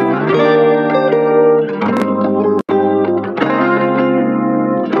 Here we go.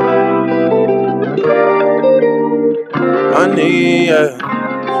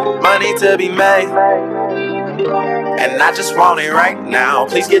 Money to be made, and I just want it right now.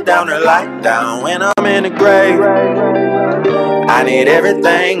 Please get down or lie down when I'm in the grave. I need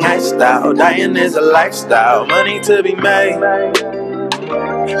everything iced out. Dying is a lifestyle. Money to be made.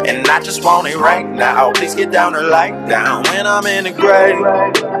 And I just want it right now. Please get down or light down when I'm in the grave.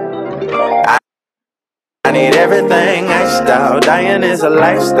 I need everything iced out. Dying is a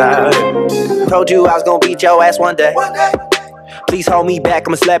lifestyle. Told you I was gonna beat your ass one day. Please hold me back,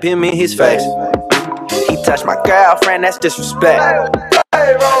 I'ma slap him in his face. He touched my girlfriend, that's disrespect.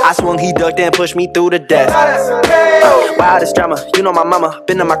 I swung, he ducked and pushed me through the desk. Wow, this drama, you know my mama,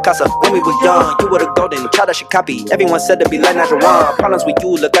 been in my casa when we was young. You were the golden child I should copy. Everyone said to be like Nigel One. Problems with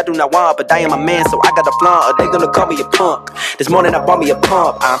you, look, I do not want, but I am a man, so I got a flaunt. Or they gonna call me a punk. This morning I bought me a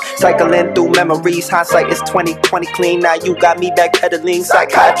pump. I'm cycling through memories, hindsight is 20/20 clean. Now you got me backpedaling,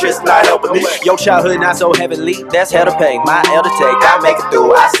 psychiatrist not helping me. Your childhood not so heavily, that's hell to pay. My L to take, I make it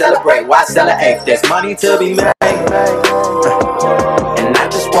through, I celebrate. Why celebrate? There's money to be made. And I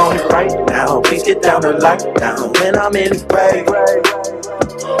just want it right now. Please get down and lock down when I'm in the grave.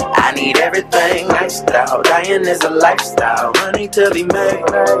 I need everything iced out. Dying is a lifestyle. Money to be made.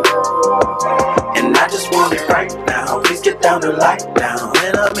 And I just want it right now. Please get down and lock down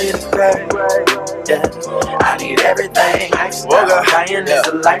when I'm in the grave. Yeah. I need everything iced out. Dying is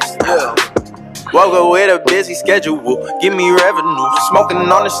a lifestyle. Woke up with a busy schedule, give me revenue. Smoking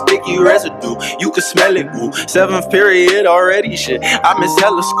on the sticky residue, you can smell it, woo. 7th period already, shit, I miss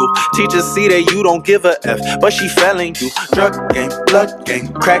hella school. Teachers see that you don't give a F, but she failing you. Drug game, blood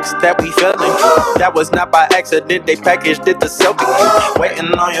game, cracks that we failing you. That was not by accident, they packaged it to sell to you.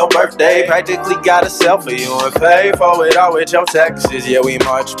 Waiting on your birthday, practically got a sell for you. And pay for it all with your taxes, yeah we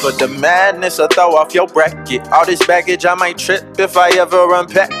march. But the madness will throw off your bracket. All this baggage, I might trip if I ever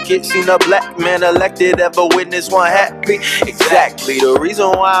unpack it. Seen a black man elected, ever witness one happy? Exactly the reason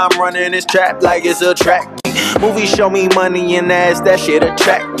why I'm running this trap like it's a track. Movies show me money and ass, that shit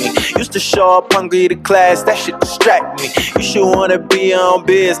attract me. Used to show up hungry to class, that shit distract me. You should wanna be your own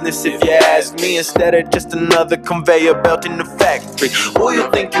business if you ask me, instead of just another conveyor belt in the factory. Who you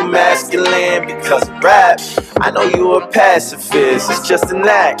think you masculine because of rap? I know you a pacifist, it's just an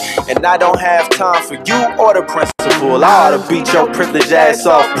act. And I don't have time for you or the principal. I ought to beat your privileged ass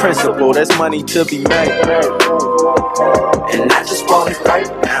off principle. There's money to be made. And I just want it right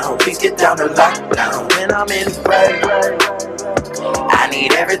now. Please get down to lockdown when I'm in the grave. I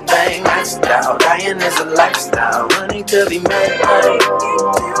need everything iced out. Dying is a lifestyle. Money to be made.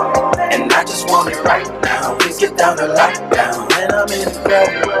 And I just want it right now. Please get down to lockdown when I'm in the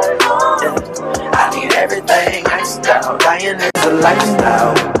grave. Yeah. I need everything iced out. Dying is a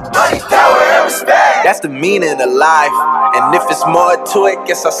lifestyle. Money, power, and respect. That's the meaning of life. And if it's more to it,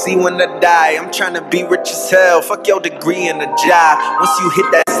 guess I'll see when I die. I'm trying to be rich as hell. Fuck your degree and a job. Once you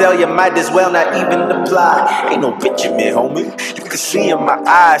hit that cell, you might as well not even apply. Ain't no Benjamin, homie. You can see in my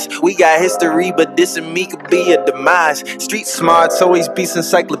eyes. We got history, but this and me could be a demise. Street smarts always beats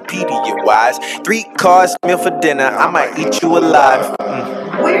encyclopedia wise. 3 cars, meal for dinner. I might eat you alive.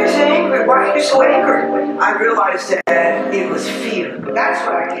 Why are you so angry? Why are you so angry? I realized that it was fear. That's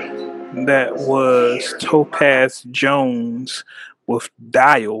what I did. That was Topaz Jones with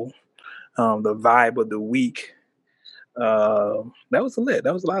Dial, the vibe of the week. That was lit.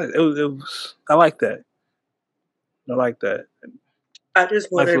 That was a lot. It was. I like that. I like that. I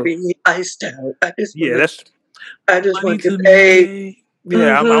just want to be iced out. I just want to pay.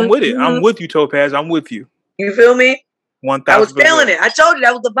 Yeah, I'm with it. I'm with you, Topaz. I'm with you. You feel me? 1,000%. I was feeling it. I told you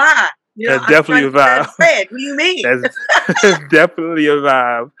that was the vibe. You know, that's definitely a vibe. What do you mean? That's definitely a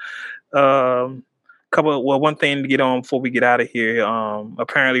vibe. One thing to get on before we get out of here.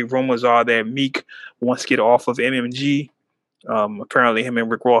 Apparently, rumors are that Meek wants to get off of MMG. Apparently, him and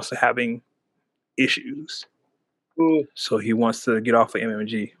Rick Ross are having issues, so he wants to get off of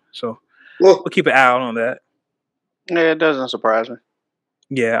MMG. So we'll keep an eye out on that. Yeah, it doesn't surprise me.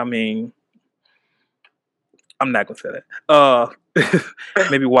 Yeah, I mean, I'm not gonna say that.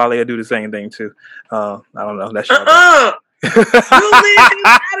 Maybe Wale will do the same thing too. I don't know. That's you leave me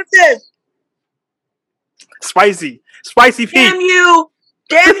out of this. Spicy Pete. Damn you,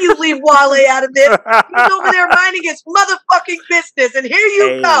 leave Wale out of this. He's over there minding his motherfucking business, and here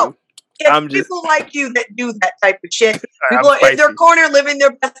you go. It's people like you that do that type of shit. People are in their corner living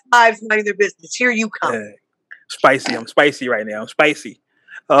their best lives, minding their business. Here you come. Spicy. I'm spicy right now. I'm spicy.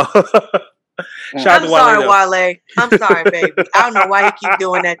 I'm sorry, Wale. I'm sorry, baby. I don't know why you keep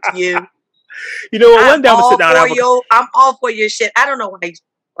doing that to you. You know what? One down to sit down. I'm all for your shit. I don't know why he's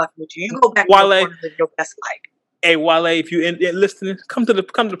fucking with you. You go back to your corner and live your best life. Hey, Wale, if you listening, come to the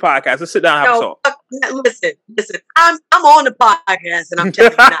podcast. Let's sit down and have a talk. Listen. I'm on the podcast, and I'm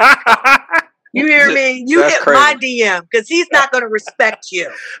telling you now. You hear me? You hit my DM because he's not going to respect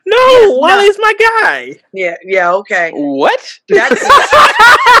you. No, Wale's my guy. Yeah, okay. What? That's what?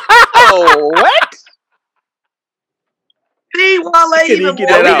 See, Wale, lay even get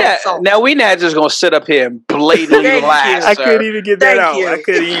more that insult. Now we not just gonna sit up here and blatantly Thank lie. you. I couldn't even get that Thank out. you. I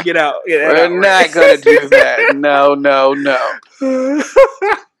couldn't even get out. We're not gonna do that. No.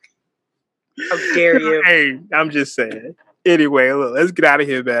 How dare you? Hey, I'm just saying. Anyway, look, let's get out of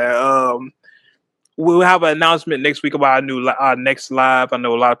here, man. We'll have an announcement next week about our next live. I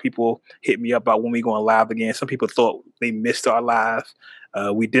know a lot of people hit me up about when we're going live again. Some people thought they missed our live.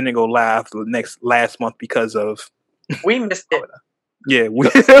 We didn't go live last month because of We missed it. Yeah,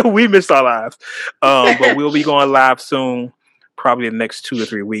 we missed our live. But we'll be going live soon, probably in the next 2 to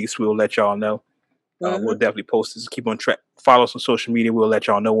 3 weeks. We'll let y'all know. We'll definitely post this. Keep on track. Follow us on social media. We'll let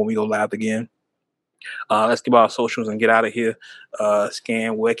y'all know when we go live again. Let's give our socials and get out of here.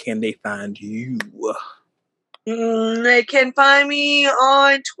 Scan, where can they find you? They can find me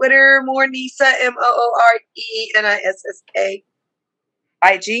on Twitter, Morenissa, MOORENISSA.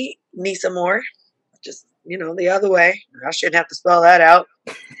 IG, Nisa Moore. Just, the other way. I shouldn't have to spell that out.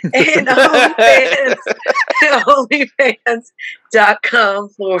 And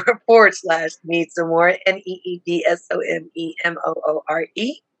OnlyFans.com/Nisa Moore, NEEDSOMEMOORE.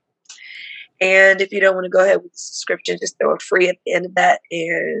 And if you don't want to go ahead with the subscription, just throw it free at the end of that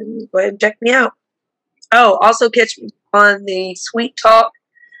and go ahead and check me out. Oh, also catch me on the Sweet Talk.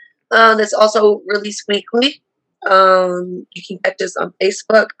 That's also released weekly. You can catch us on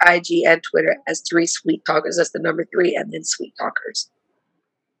Facebook, IG, and Twitter as 3 Sweet Talkers. That's the number 3 and then Sweet Talkers.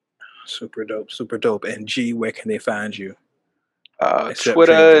 Super dope, super dope. And G, where can they find you?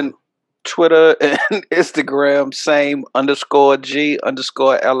 Twitter and Instagram, same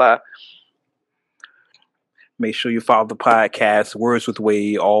 _G_LI. Make sure you follow the podcast, Words with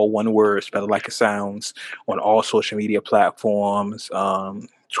Wade, all one word, spell it like it sounds, on all social media platforms,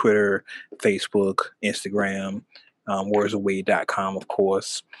 Twitter, Facebook, Instagram, wordswithwade.com, of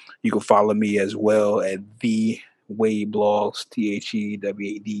course. You can follow me as well at the Wade Blogs,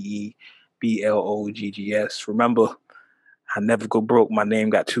 THEWADEBLOGGS. Remember, I never go broke. My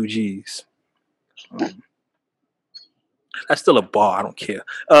name got 2 G's. That's still a bar. I don't care.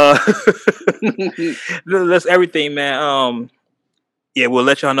 That's everything, man. Yeah, we'll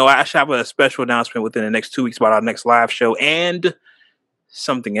let y'all know. I should have a special announcement within the next 2 weeks about our next live show and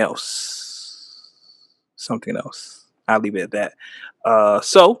something else. I'll leave it at that.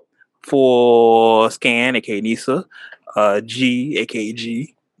 So for Scan, aka Nisa, G, aka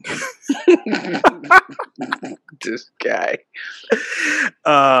G. This guy.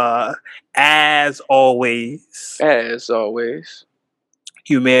 As always,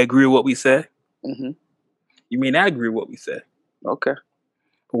 you may agree with what we said. Mm-hmm. You may not agree with what we said. Okay.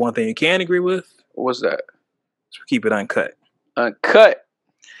 But one thing you can agree with, what's that? Is we keep it uncut. Uncut.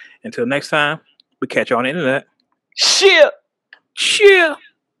 Until next time, we catch you on the internet. Cheer. Cheer.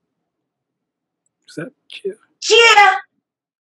 Is that cheer? Cheer.